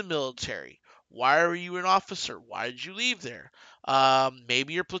you in the military? Why are you an officer? Why did you leave there?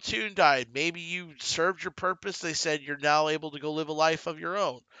 Maybe your platoon died. Maybe you served your purpose. They said you're now able to go live a life of your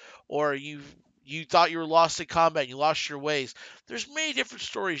own, or you thought you were lost in combat. And you lost your ways. There's many different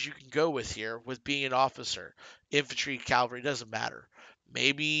stories you can go with here with being an officer, infantry, cavalry. Doesn't matter.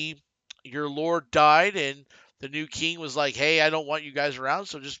 Maybe your lord died and the new king was like, hey, I don't want you guys around,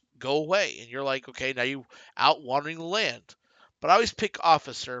 so just go away. And you're like, okay, now you out wandering the land. But I always pick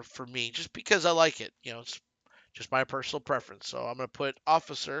officer for me just because I like it. It's just my personal preference. So I'm going to put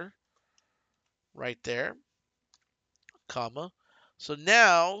officer right there, comma. So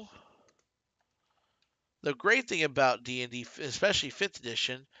now the great thing about D&D, especially 5th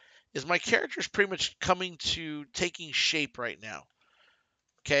edition, is my character is pretty much coming to taking shape right now.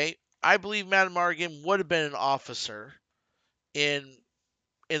 Okay? I believe Madame Morrigan would have been an officer in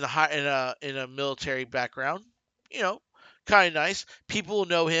in a military background. You know, kind of nice. People will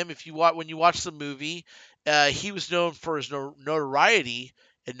know him if you when you watch the movie. He was known for his notoriety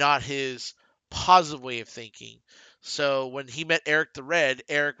and not his positive way of thinking. So when he met Eric the Red,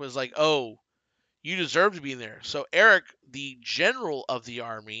 Eric was like, "Oh, you deserve to be in there." So Eric, the general of the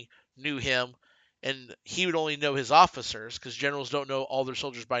army, knew him, and he would only know his officers because generals don't know all their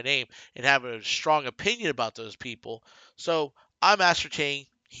soldiers by name and have a strong opinion about those people. So I'm ascertaining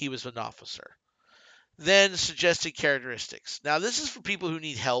he was an officer. Then suggested characteristics. Now, this is for people who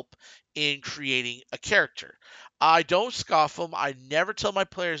need help in creating a character. I don't scoff them. I never tell my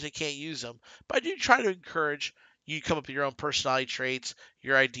players they can't use them, but I do try to encourage you to come up with your own personality traits,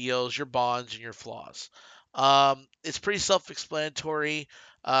 your ideals, your bonds, and your flaws. It's pretty self-explanatory.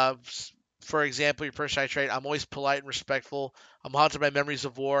 Uh, for example, your personality trait, I'm always polite and respectful. I'm haunted by memories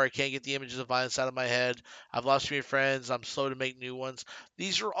of war. I can't get the images of violence out of my head. I've lost too many friends. I'm slow to make new ones.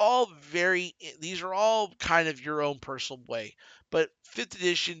 These are all kind of your own personal way. But 5th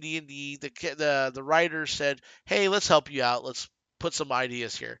edition D&D, the writer said, "Hey, let's help you out. Let's put some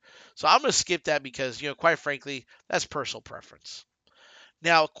ideas here." So I'm going to skip that because, quite frankly, that's personal preference.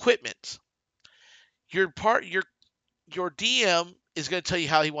 Now, equipment. Your DM is going to tell you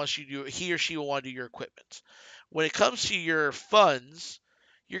how he or she will want to do your equipment. When it comes to your funds,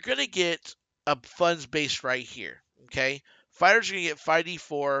 you're going to get a funds base right here. Okay, fighters are going to get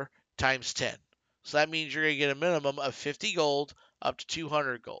 5d4 times 10. So that means you're going to get a minimum of 50 gold up to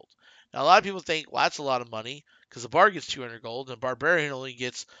 200 gold. Now, a lot of people think, well, that's a lot of money because the bard gets 200 gold, and the barbarian only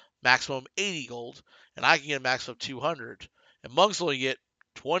gets maximum 80 gold, and I can get a maximum of 200, and monks only get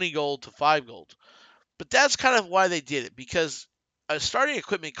 20 gold to 5 gold. But that's kind of why they did it, because a starting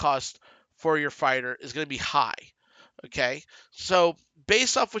equipment cost for your fighter is going to be high. Okay, so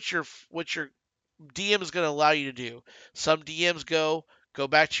based off what your DM is going to allow you to do, some DMs go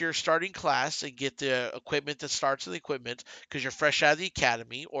back to your starting class and get the equipment that starts with the equipment because you're fresh out of the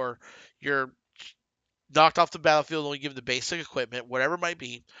academy, or you're knocked off the battlefield and only give the basic equipment, whatever it might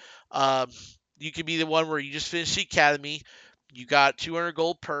be. Um, you could be the one where you just finished the academy, you got 200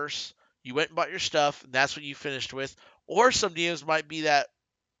 gold purse, you went and bought your stuff, and that's what you finished with. Or some DMs might be that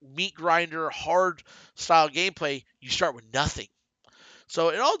meat grinder, hard style gameplay. You start with nothing. So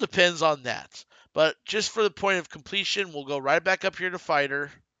it all depends on that. But just for the point of completion, we'll go right back up here to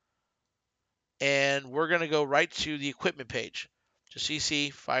fighter, and we're going to go right to the equipment page. Just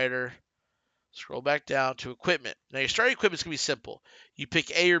CC fighter. Scroll back down to equipment. Now, your starting equipment is going to be simple. You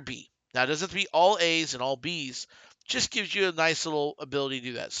pick A or B. Now, it doesn't have to be all A's and all B's. Just gives you a nice little ability to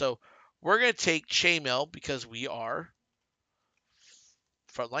do that. So, we're going to take chainmail because we are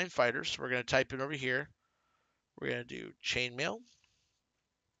frontline fighters. We're going to type in over here. We're going to do chainmail.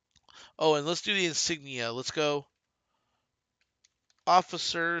 Oh, and let's do the insignia. Let's go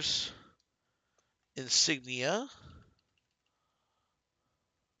officers insignia.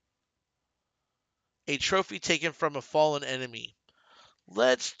 A trophy taken from a fallen enemy.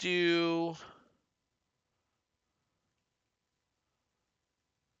 Let's do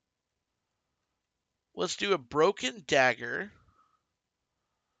a broken dagger.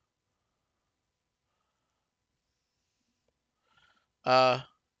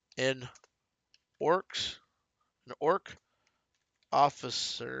 In orcs, an orc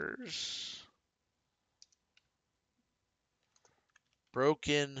officers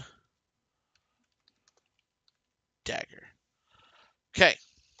broken dagger. Okay,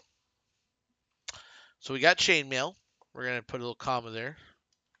 so we got chainmail. We're gonna put a little comma there,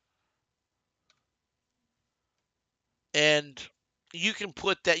 and you can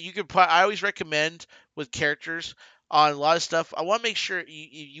put that. You can put. I always recommend with characters on a lot of stuff. I want to make sure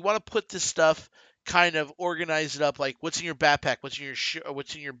you want to put this stuff kind of organize it up, like what's in your backpack, what's in your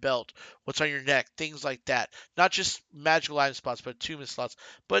what's in your belt, what's on your neck, things like that. Not just magical item spots, but attunement slots,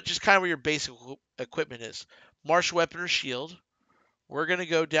 but just kind of where your basic equipment is. Martial weapon or shield. We're gonna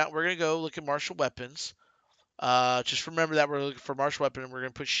go down. We're gonna go look at martial weapons. Just remember that we're looking for martial weapon, and we're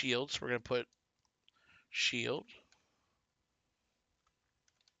gonna put shields. We're gonna put shield,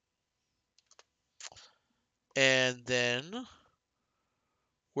 and then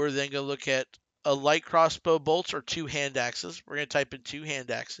we're then gonna look at a light crossbow bolts or 2 hand axes. We're gonna type in 2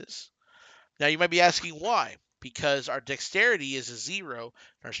 hand axes. Now you might be asking why? Because our dexterity is a 0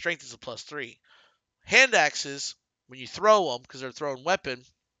 and our strength is a +3. Hand axes, when you throw them, because they're a thrown weapon,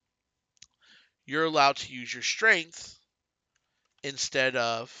 you're allowed to use your strength instead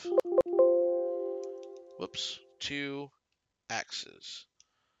of 2 axes.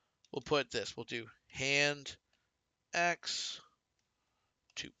 We'll put this. We'll do hand axe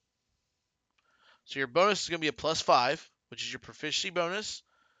 2. So your bonus is going to be a +5, which is your proficiency bonus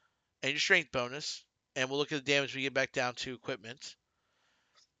and your strength bonus. And we'll look at the damage when we get back down to equipment.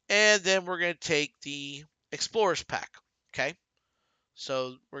 And then we're going to take the Explorer's Pack. Okay?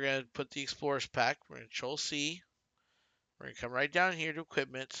 So we're going to put the Explorer's Pack. We're going to Control C. We're going to come right down here to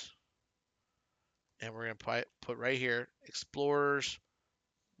equipment. And we're going to put right here Explorer's.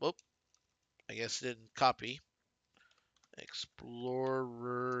 Whoop. I guess it didn't copy.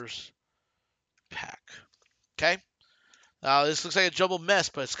 Explorer's Pack. Okay? Now this looks like a jumbled mess,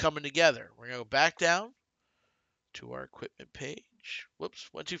 but it's coming together. We're going to go back down to our equipment page. Whoops,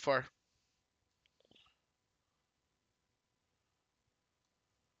 went too far.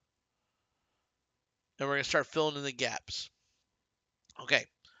 And we're going to start filling in the gaps. Okay,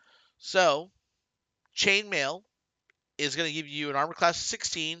 so chainmail is going to give you an armor class of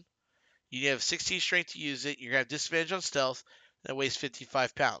 16. You have 16 strength to use it. You're going to have disadvantage on stealth. That weighs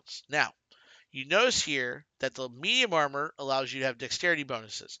 55 pounds. Now, you notice here that the medium armor allows you to have dexterity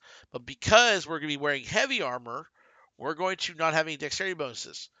bonuses. But because we're going to be wearing heavy armor, we're going to not have any dexterity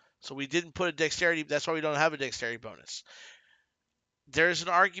bonuses. So we didn't put a dexterity. That's why we don't have a dexterity bonus. There's an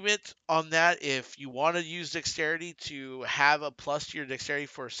argument on that if you want to use dexterity to have a plus to your dexterity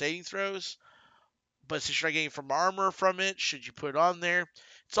for saving throws. But since you're not getting from armor from it, should you put it on there?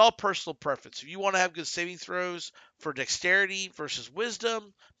 It's all personal preference. If you want to have good saving throws for dexterity versus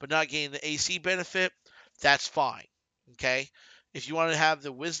wisdom, but not getting the AC benefit, that's fine. Okay? If you want to have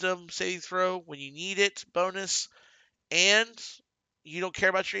the wisdom saving throw when you need it bonus, and you don't care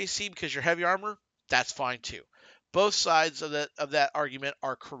about your AC because you're heavy armor, that's fine too. both sides of that argument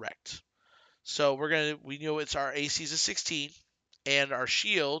are correct. So we know it's our AC is a 16, and our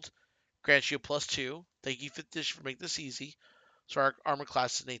shield grants you a +2. Thank you, 5th edition, for making this easy. So our armor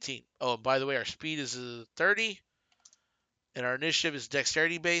class is an 18. Oh, and by the way, our speed is a 30, and our initiative is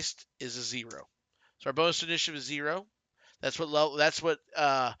dexterity based, is a 0. So our bonus initiative is 0. That's what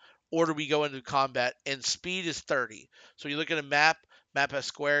order we go into combat, and speed is 30. So you look at a map. Map has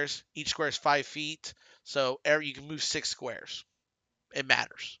squares. Each square is 5 feet. So you can move 6 squares. It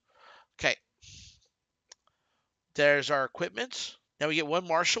matters. Okay. There's our equipment. Now we get one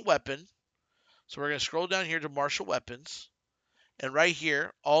martial weapon. So we're going to scroll down here to martial weapons. And right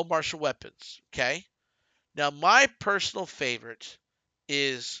here, all martial weapons. Okay. Now my personal favorite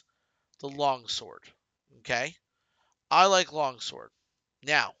is the longsword. Okay. I like longsword.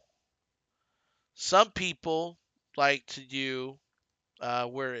 Now, some people like to do,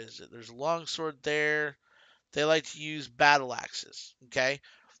 where is it? There's a longsword there. They like to use battle axes. Okay.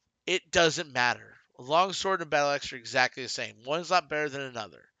 It doesn't matter. A longsword and battle axe are exactly the same. One's not better than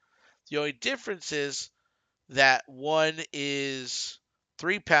another. The only difference is that one is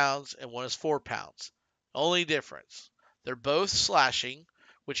 3 pounds and one is 4 pounds. Only difference. They're both slashing,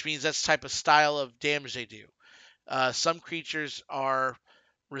 which means that's the type of style of damage they do. Some creatures are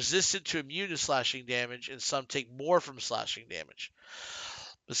resistant to immune to slashing damage, and some take more from slashing damage.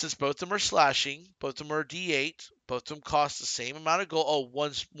 But since both of them are slashing, both of them are D8, both of them cost the same amount of gold. Oh,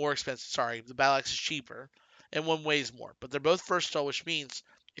 one's more expensive. Sorry, the battle axe is cheaper, and one weighs more. But they're both versatile, which means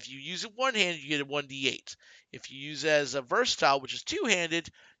if you use it one-handed, you get a 1d8. If you use it as a versatile, which is two-handed,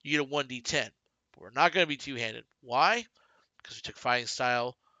 you get a 1d10. But we're not going to be two-handed. Why? Because we took fighting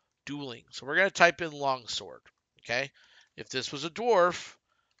style dueling. So we're going to type in longsword. Okay? If this was a dwarf,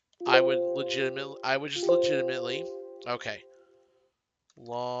 I would just legitimately, okay,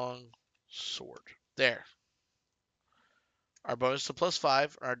 long sword. There. Our bonus to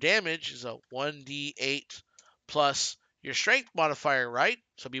 +5. Our damage is a 1d8 plus your strength modifier, right?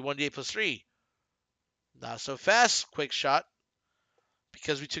 So it'd be 1d8 plus 3. Not so fast, quick shot.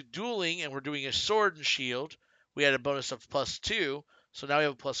 Because we took dueling and we're doing a sword and shield, we had a bonus of +2. So now we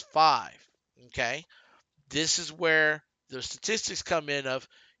have a +5. Okay? This is where the statistics come in of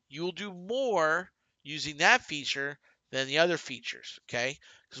you'll do more using that feature than the other features. Okay?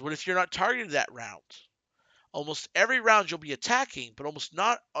 Because what if you're not targeted that round? Almost every round you'll be attacking, but almost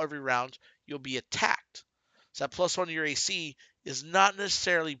not every round you'll be attacked. So that +1 to your AC is not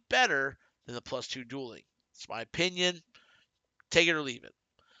necessarily better than the +2 dueling. It's my opinion. Take it or leave it.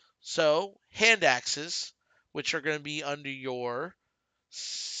 So hand axes, which are going to be under your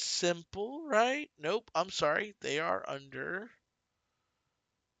simple, right? Nope, I'm sorry. They are under,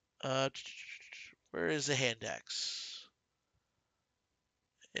 where is the hand axe?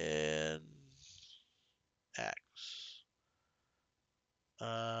 And axe.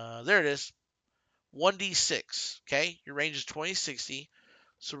 There it is. 1d6. Okay, your range is 20-60.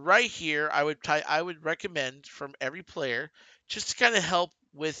 So right here, I would recommend from every player, just to kind of help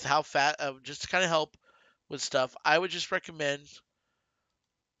with how fat, just to kind of help with stuff. I would just recommend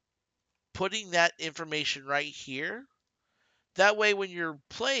putting that information right here. That way, when you're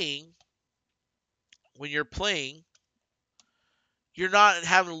playing, you're not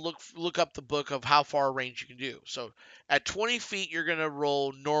having to look up the book of how far range you can do. So at 20 feet, you're going to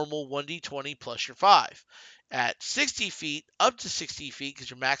roll normal 1d20 plus your 5. At 60 feet, up to 60 feet, because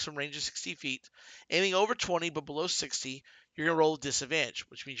your maximum range is 60 feet, anything over 20 but below 60, you're going to roll a disadvantage,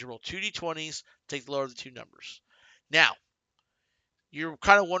 which means you roll 2d20s, take the lower of the two numbers. Now, you're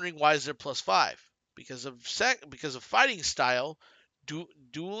kind of wondering why is there +5? Because of fighting style,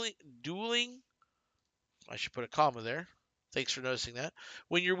 dueling. I should put a comma there. Thanks for noticing that.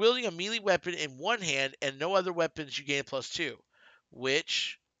 When you're wielding a melee weapon in one hand and no other weapons, you gain a +2,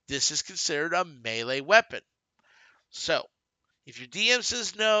 which this is considered a melee weapon. So, if your DM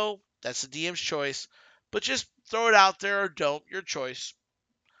says no, that's the DM's choice, but just throw it out there or don't, your choice.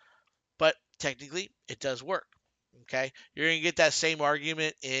 But technically, it does work. Okay? You're going to get that same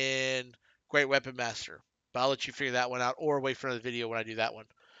argument in Great Weapon Master, but I'll let you figure that one out or wait for another video when I do that one.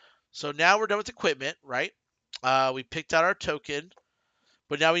 So now we're done with equipment, right? We picked out our token,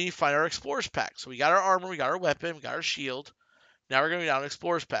 but now we need to find our Explorer's Pack. So we got our armor, we got our weapon, we got our shield. Now we're going to go down to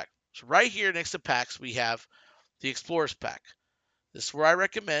Explorer's Pack. So right here next to packs, we have the Explorer's Pack. This is where I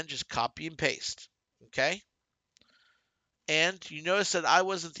recommend just copy and paste. Okay? And you notice that I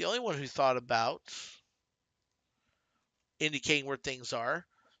wasn't the only one who thought about indicating where things are.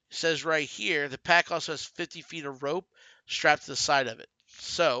 It says right here, the pack also has 50 feet of rope strapped to the side of it.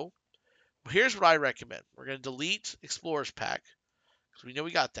 So here's what I recommend. We're going to delete Explorer's Pack, because we know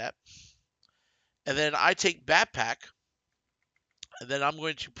we got that. And then I take backpack, and then I'm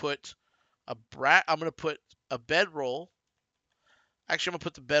going to put I'm going to put a bedroll. Actually, I'm going to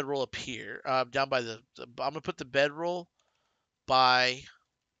put the bedroll up here, down by I'm going to put the bedroll by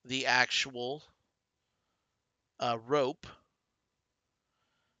the actual rope.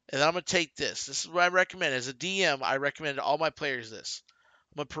 And I'm going to take this. This is what I recommend. As a DM, I recommend to all my players this.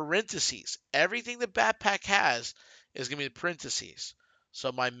 I'm going to parentheses. Everything the backpack has is going to be the parentheses.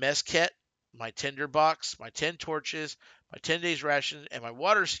 So my mess kit, my tinder box, my 10 torches, my 10 days ration, and my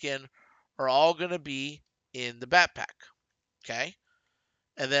water skin are all going to be in the backpack. Okay?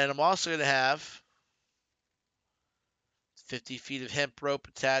 And then I'm also going to have 50 feet of hemp rope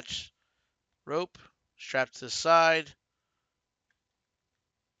attached. Rope strapped to the side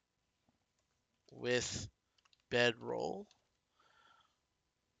with bedroll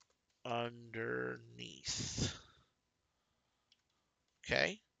underneath.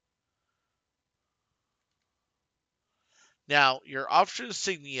 Okay. Now, your officer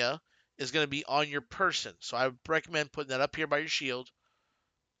insignia is going to be on your person. So I would recommend putting that up here by your shield.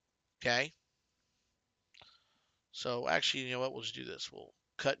 Okay. So actually, you know what? We'll just do this. We'll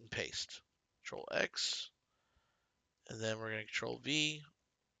cut and paste. Control X. And then we're going to Control V.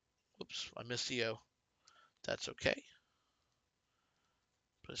 Oops, I missed the O. That's okay.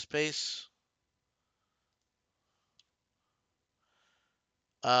 Put a space.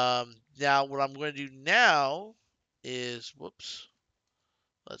 Now, what I'm going to do now is, whoops,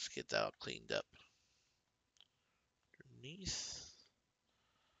 let's get that all cleaned up. Underneath.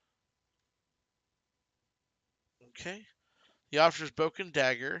 Okay. The officer's broken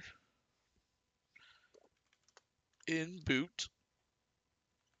dagger in boot.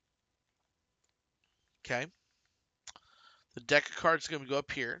 Okay. The deck of cards is going to go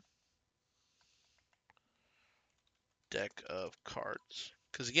up here. Deck of cards.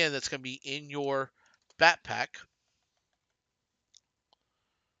 Because again, that's going to be in your backpack.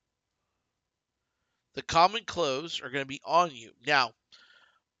 The common clothes are going to be on you. Now,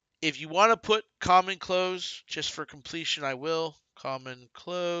 if you want to put common clothes, just for completion, I will. Common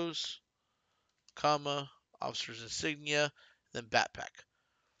clothes, comma, officer's insignia, then backpack.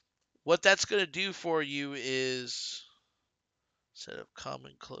 What that's going to do for you is set of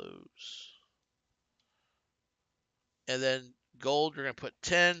common clothes. And then gold, you're going to put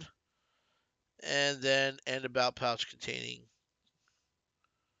 10. And then and about pouch containing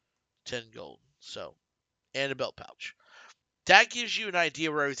 10 gold. So, and a belt pouch. That gives you an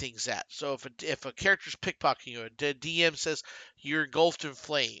idea where everything's at. So if a character's pickpocketing you, the DM says you're engulfed in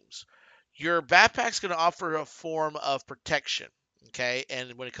flames, your backpack's going to offer a form of protection. Okay,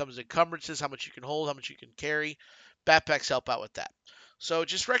 and when it comes to encumbrances, how much you can hold, how much you can carry, backpacks help out with that. So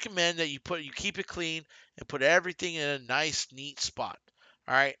just recommend that you keep it clean and put everything in a nice, neat spot.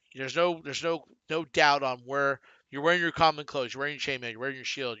 All right, there's no doubt on where you're wearing your common clothes, you're wearing your chainmail, you're wearing your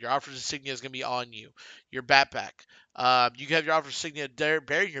shield, your officer's insignia is going to be on you, your backpack. You can have your officer's insignia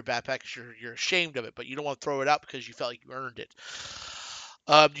buried in your backpack because you're ashamed of it, but you don't want to throw it out because you felt like you earned it.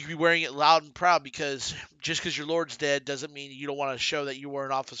 You can be wearing it loud and proud because just because your lord's dead doesn't mean you don't want to show that you were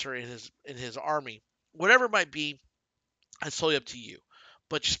an officer in his army. Whatever it might be, it's totally up to you.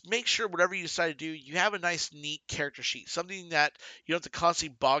 But just make sure whatever you decide to do, you have a nice, neat character sheet. Something that you don't have to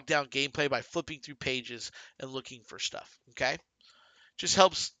constantly bog down gameplay by flipping through pages and looking for stuff. Okay? Just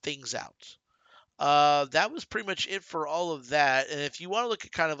helps things out. That was pretty much it for all of that. And if you want to look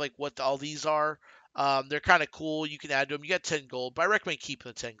at kind of like what all these are, they're kind of cool. You can add to them. You got 10 gold, but I recommend keeping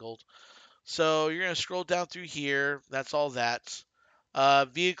the 10 gold. So you're going to scroll down through here. That's all that.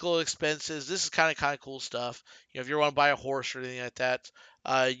 Vehicle expenses. This is kind of cool stuff. You know, if you want to buy a horse or anything like that,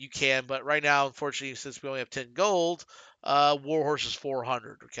 you can. But right now, unfortunately, since we only have 10 gold, war horse is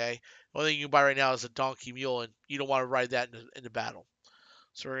 400. Okay. The only thing you can buy right now is a donkey mule, and you don't want to ride that into battle.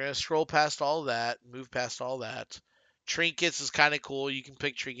 So we're going to scroll past all that, move past all that. Trinkets is kind of cool. You can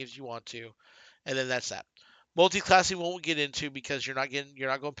pick trinkets if you want to. And then that's that. Multi-classing we won't get into because you're not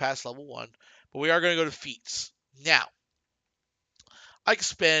going past level 1, but we are going to go to feats. Now, I could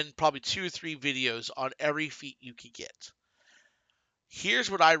spend probably 2 or 3 videos on every feat you could get.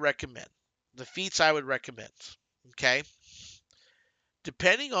 Here's what I recommend. The feats I would recommend. Okay?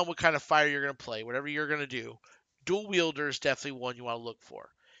 Depending on what kind of fire you're going to play, whatever you're going to do, dual wielder is definitely one you want to look for.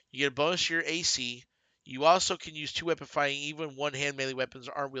 You get a bonus to your AC. You also can use 2 weapon fighting, even one-hand melee weapons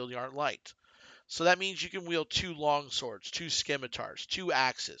aren't wieldy, aren't light. So that means you can wield 2 long swords, 2 scimitars, 2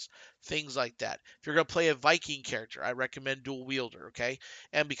 axes, things like that. If you're going to play a Viking character, I recommend dual wielder, okay?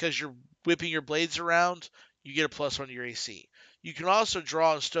 And because you're whipping your blades around, you get a +1 to your AC. You can also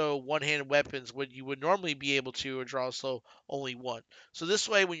draw and stow one-handed weapons when you would normally be able to, or draw and stow only one. So this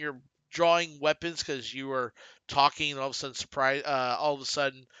way, when you're drawing weapons because you were talking, and all of a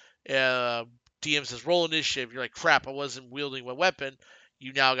sudden, uh, DM says roll initiative. You're like, crap, I wasn't wielding my weapon.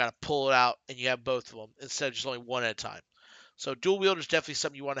 You now got to pull it out, and you have both of them instead of just only one at a time. So dual wield is definitely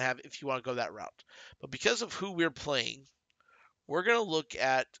something you want to have if you want to go that route. But because of who we're playing, we're gonna look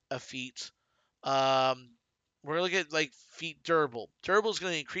at a feat. Um, we're gonna look at like feat durable. Durable is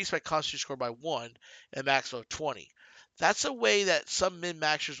gonna increase my constitution score by 1 and a maximum of 20. That's a way that some min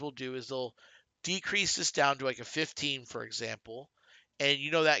maxers will do is they'll decrease this down to like a 15, for example, and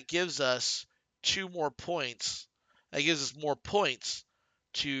that gives us 2 more points. That gives us more points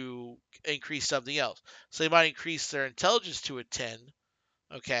to increase something else. So they might increase their intelligence to a 10,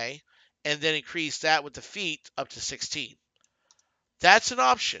 okay, and then increase that with the feat up to 16. That's an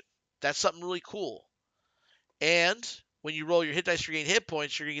option. That's something really cool. And when you roll your hit dice to gain hit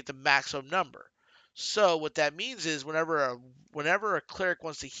points, you're gonna get the maximum number. So what that means is whenever a cleric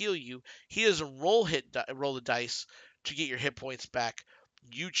wants to heal you, he doesn't roll the dice to get your hit points back.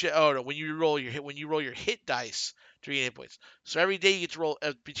 When you roll your hit dice to gain hit points. So every day you get to roll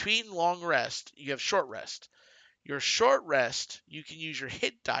between long rest, you have short rest. Your short rest, you can use your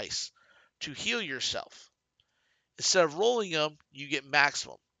hit dice to heal yourself. Instead of rolling them, you get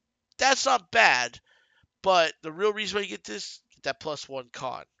maximum. That's not bad, but the real reason why you get that +1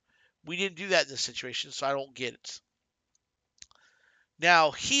 con. We didn't do that in this situation, so I don't get it.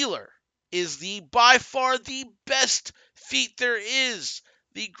 Now, healer is by far the best feat there is.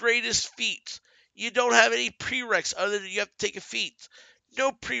 The greatest feat. You don't have any prereqs other than you have to take a feat.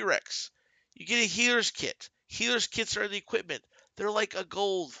 No prereqs. You get a healer's kit. Healer's kits are in the equipment. They're like a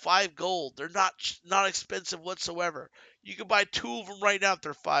gold, 5 gold. They're not expensive whatsoever. You can buy 2 of them right now if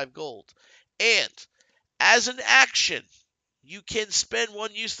they're 5 gold. And as an action, you can spend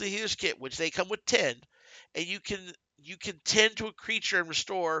 1 use of the healer's kit, which they come with 10, and you can tend to a creature and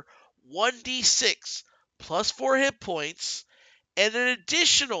restore 1d6 plus 4 hit points and an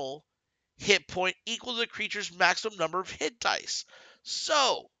additional hit point equal to the creature's maximum number of hit dice.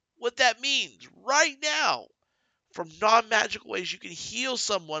 So, what that means right now, from non-magical ways, you can heal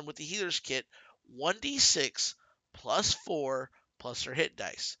someone with the healer's kit 1d6 plus 4 plus their hit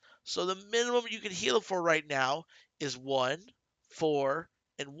dice. So the minimum you can heal for right now is 1, 4,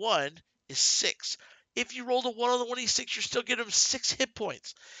 and 1 is 6. If you rolled a 1 on the 1d6, you're still getting them 6 hit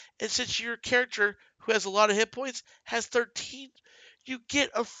points. And since your character, who has a lot of hit points, has 13, you get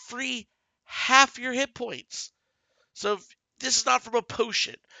a free half your hit points. So this is not from a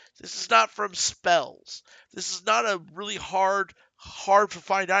potion. This is not from spells. This is not a really hard to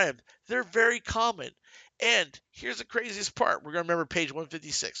find item. They're very common. And here's the craziest part. We're going to remember page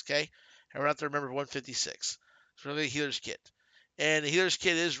 156, okay? And we're going to have to remember 156. It's really the healer's kit. And the healer's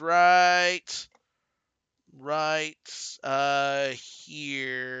kit is right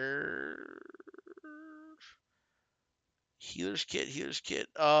here. Healer's kit.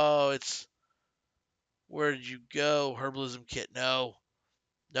 Oh, where did you go? Herbalism kit. No,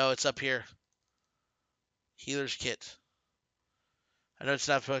 it's up here. Healer's kit. I know it's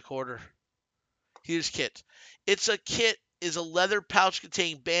not for order. Healer's kit. It's a kit is a leather pouch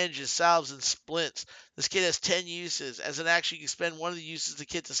containing bandages, salves, and splints. This kit has 10 uses. As an action, you can spend one of the uses of the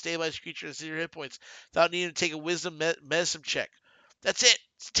kit to stabilize your creature and 0 hit points without needing to take a wisdom medicine check. That's it.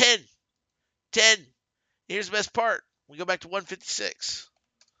 It's 10. 10. Here's the best part. We go back to 156.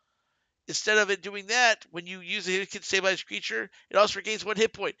 Instead of it doing that, when you use the kit to stabilize your creature, it also regains 1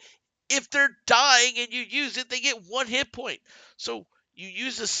 hit point. If they're dying and you use it, they get 1 hit point. So you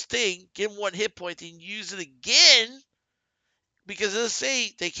use this thing, give them 1 hit point, and use it again, because let's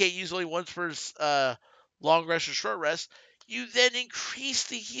say they can't use only once per long rest or short rest. You then increase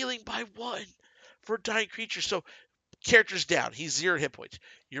the healing by 1 for a dying creature. So character's down. He's 0 hit points.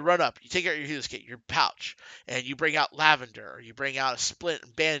 You run up. You take out your healer's kit, your pouch, and you bring out lavender, or you bring out a splint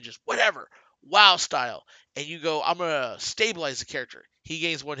and bandages, whatever. WoW style. And you go, I'm going to stabilize the character. He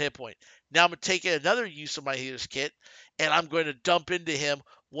gains 1 hit point. Now I'm going to take another use of my healer's kit, and I'm going to dump into him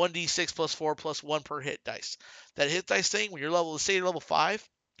 1d6 plus 4 plus 1 per hit dice. That hit dice thing, when you're let's say you're level 5,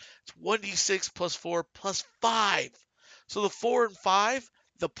 it's 1d6 plus 4 plus 5. So the 4 and 5,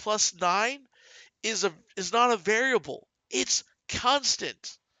 the plus 9, is not a variable. It's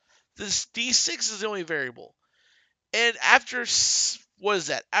constant. This D6 is the only variable. And after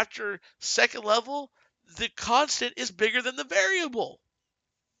After second level, the constant is bigger than the variable.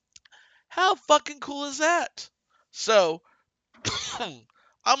 How fucking cool is that? So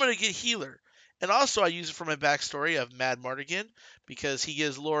I'm gonna get healer. And also I use it for my backstory of Mad Mardigan, because he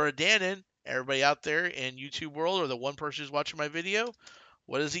gives Laura Dannon, everybody out there in YouTube world, or the one person who's watching my video,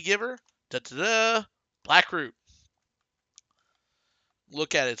 what does he give her? Da-da-da! Blackroot.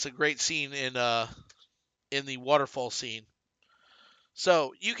 Look at it. It's a great scene in the waterfall scene.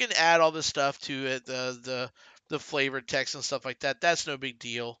 So you can add all this stuff to it, the flavored text and stuff like that. That's no big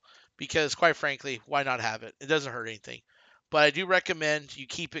deal because, quite frankly, why not have it? It doesn't hurt anything. But I do recommend you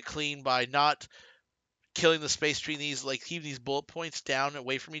keep it clean by not killing the space between these, like keep these bullet points down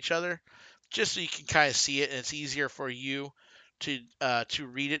away from each other, just so you can kind of see it and it's easier for you to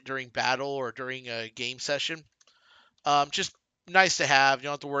read it during battle or during a game session. Just nice to have. You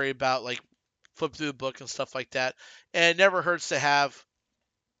don't have to worry about like flip through the book and stuff like that. And it never hurts to have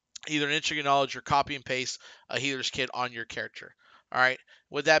either an intricate knowledge or copy and paste a healer's kit on your character. All right.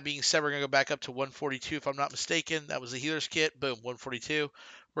 With that being said, we're going to go back up to 142 if I'm not mistaken. That was the healer's kit. Boom, 142.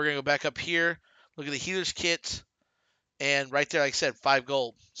 We're going to go back up here. Look at the healer's kit. And right there, like I said, 5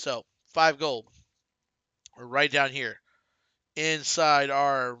 gold. So 5 gold. We're right down here. Inside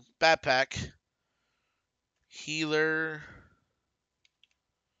our backpack, healer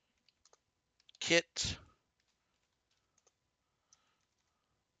kit.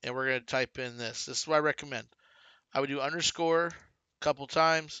 And we're going to type in this. This is what I recommend. I would do underscore a couple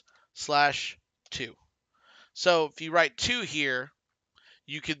times /2. So if you write 2 here,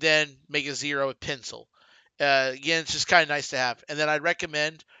 you could then make a 0 with pencil. Again, it's just kind of nice to have. And then I'd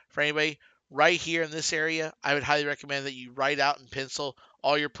recommend for anybody right here in this area, I would highly recommend that you write out in pencil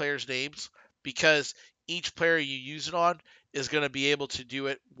all your players' names because each player you use it on is going to be able to do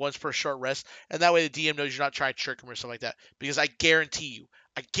it once per short rest. And that way the DM knows you're not trying to trick them or something like that. Because I guarantee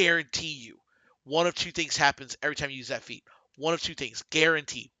you, one of two things happens every time you use that feat. One of two things,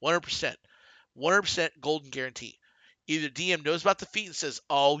 guaranteed, 100%. 100% golden guarantee. Either DM knows about the feat and says,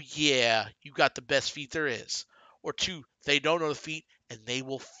 "Oh yeah, you got the best feat there is," or two, they don't know the feat and they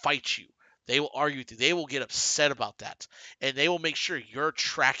will fight you. They will argue with you. They will get upset about that, and they will make sure you're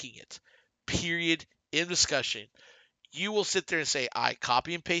tracking it. Period. In discussion. You will sit there and say, "I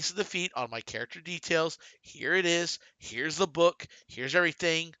copy and pasted the feat on my character details. Here it is. Here's the book. Here's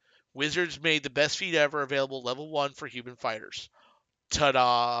everything. Wizards made the best feat ever available level 1 for human fighters."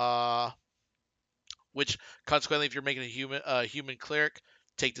 Ta-da! Which consequently, if you're making a human cleric,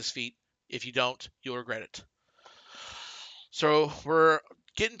 take this feat. If you don't, you'll regret it. So we're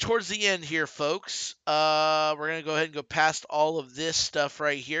getting towards the end here, folks. We're gonna go ahead and go past all of this stuff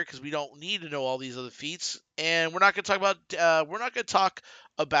right here because we don't need to know all these other feats, and we're not gonna talk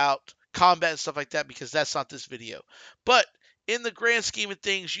about combat and stuff like that because that's not this video. But in the grand scheme of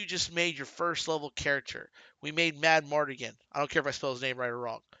things, you just made your first level character. We made Mad Mardigan. I don't care if I spell his name right or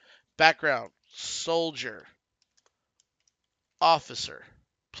wrong. Background: soldier, officer,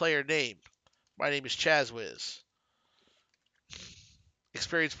 player name. My name is Chazwiz.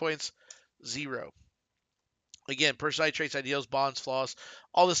 Experience points, 0. Again, personality traits, ideals, bonds, flaws,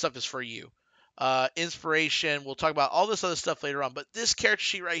 all this stuff is for you. Inspiration, we'll talk about all this other stuff later on. But this character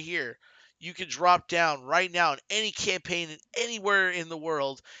sheet right here, you can drop down right now in any campaign anywhere in the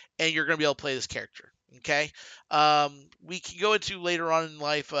world, and you're going to be able to play this character. Okay? We can go into later on in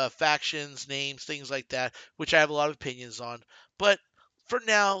life factions, names, things like that, which I have a lot of opinions on. But for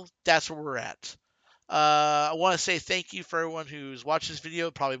now, that's where we're at. I want to say thank you for everyone who's watched this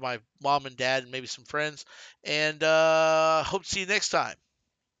video, probably my mom and dad and maybe some friends. And hope to see you next time.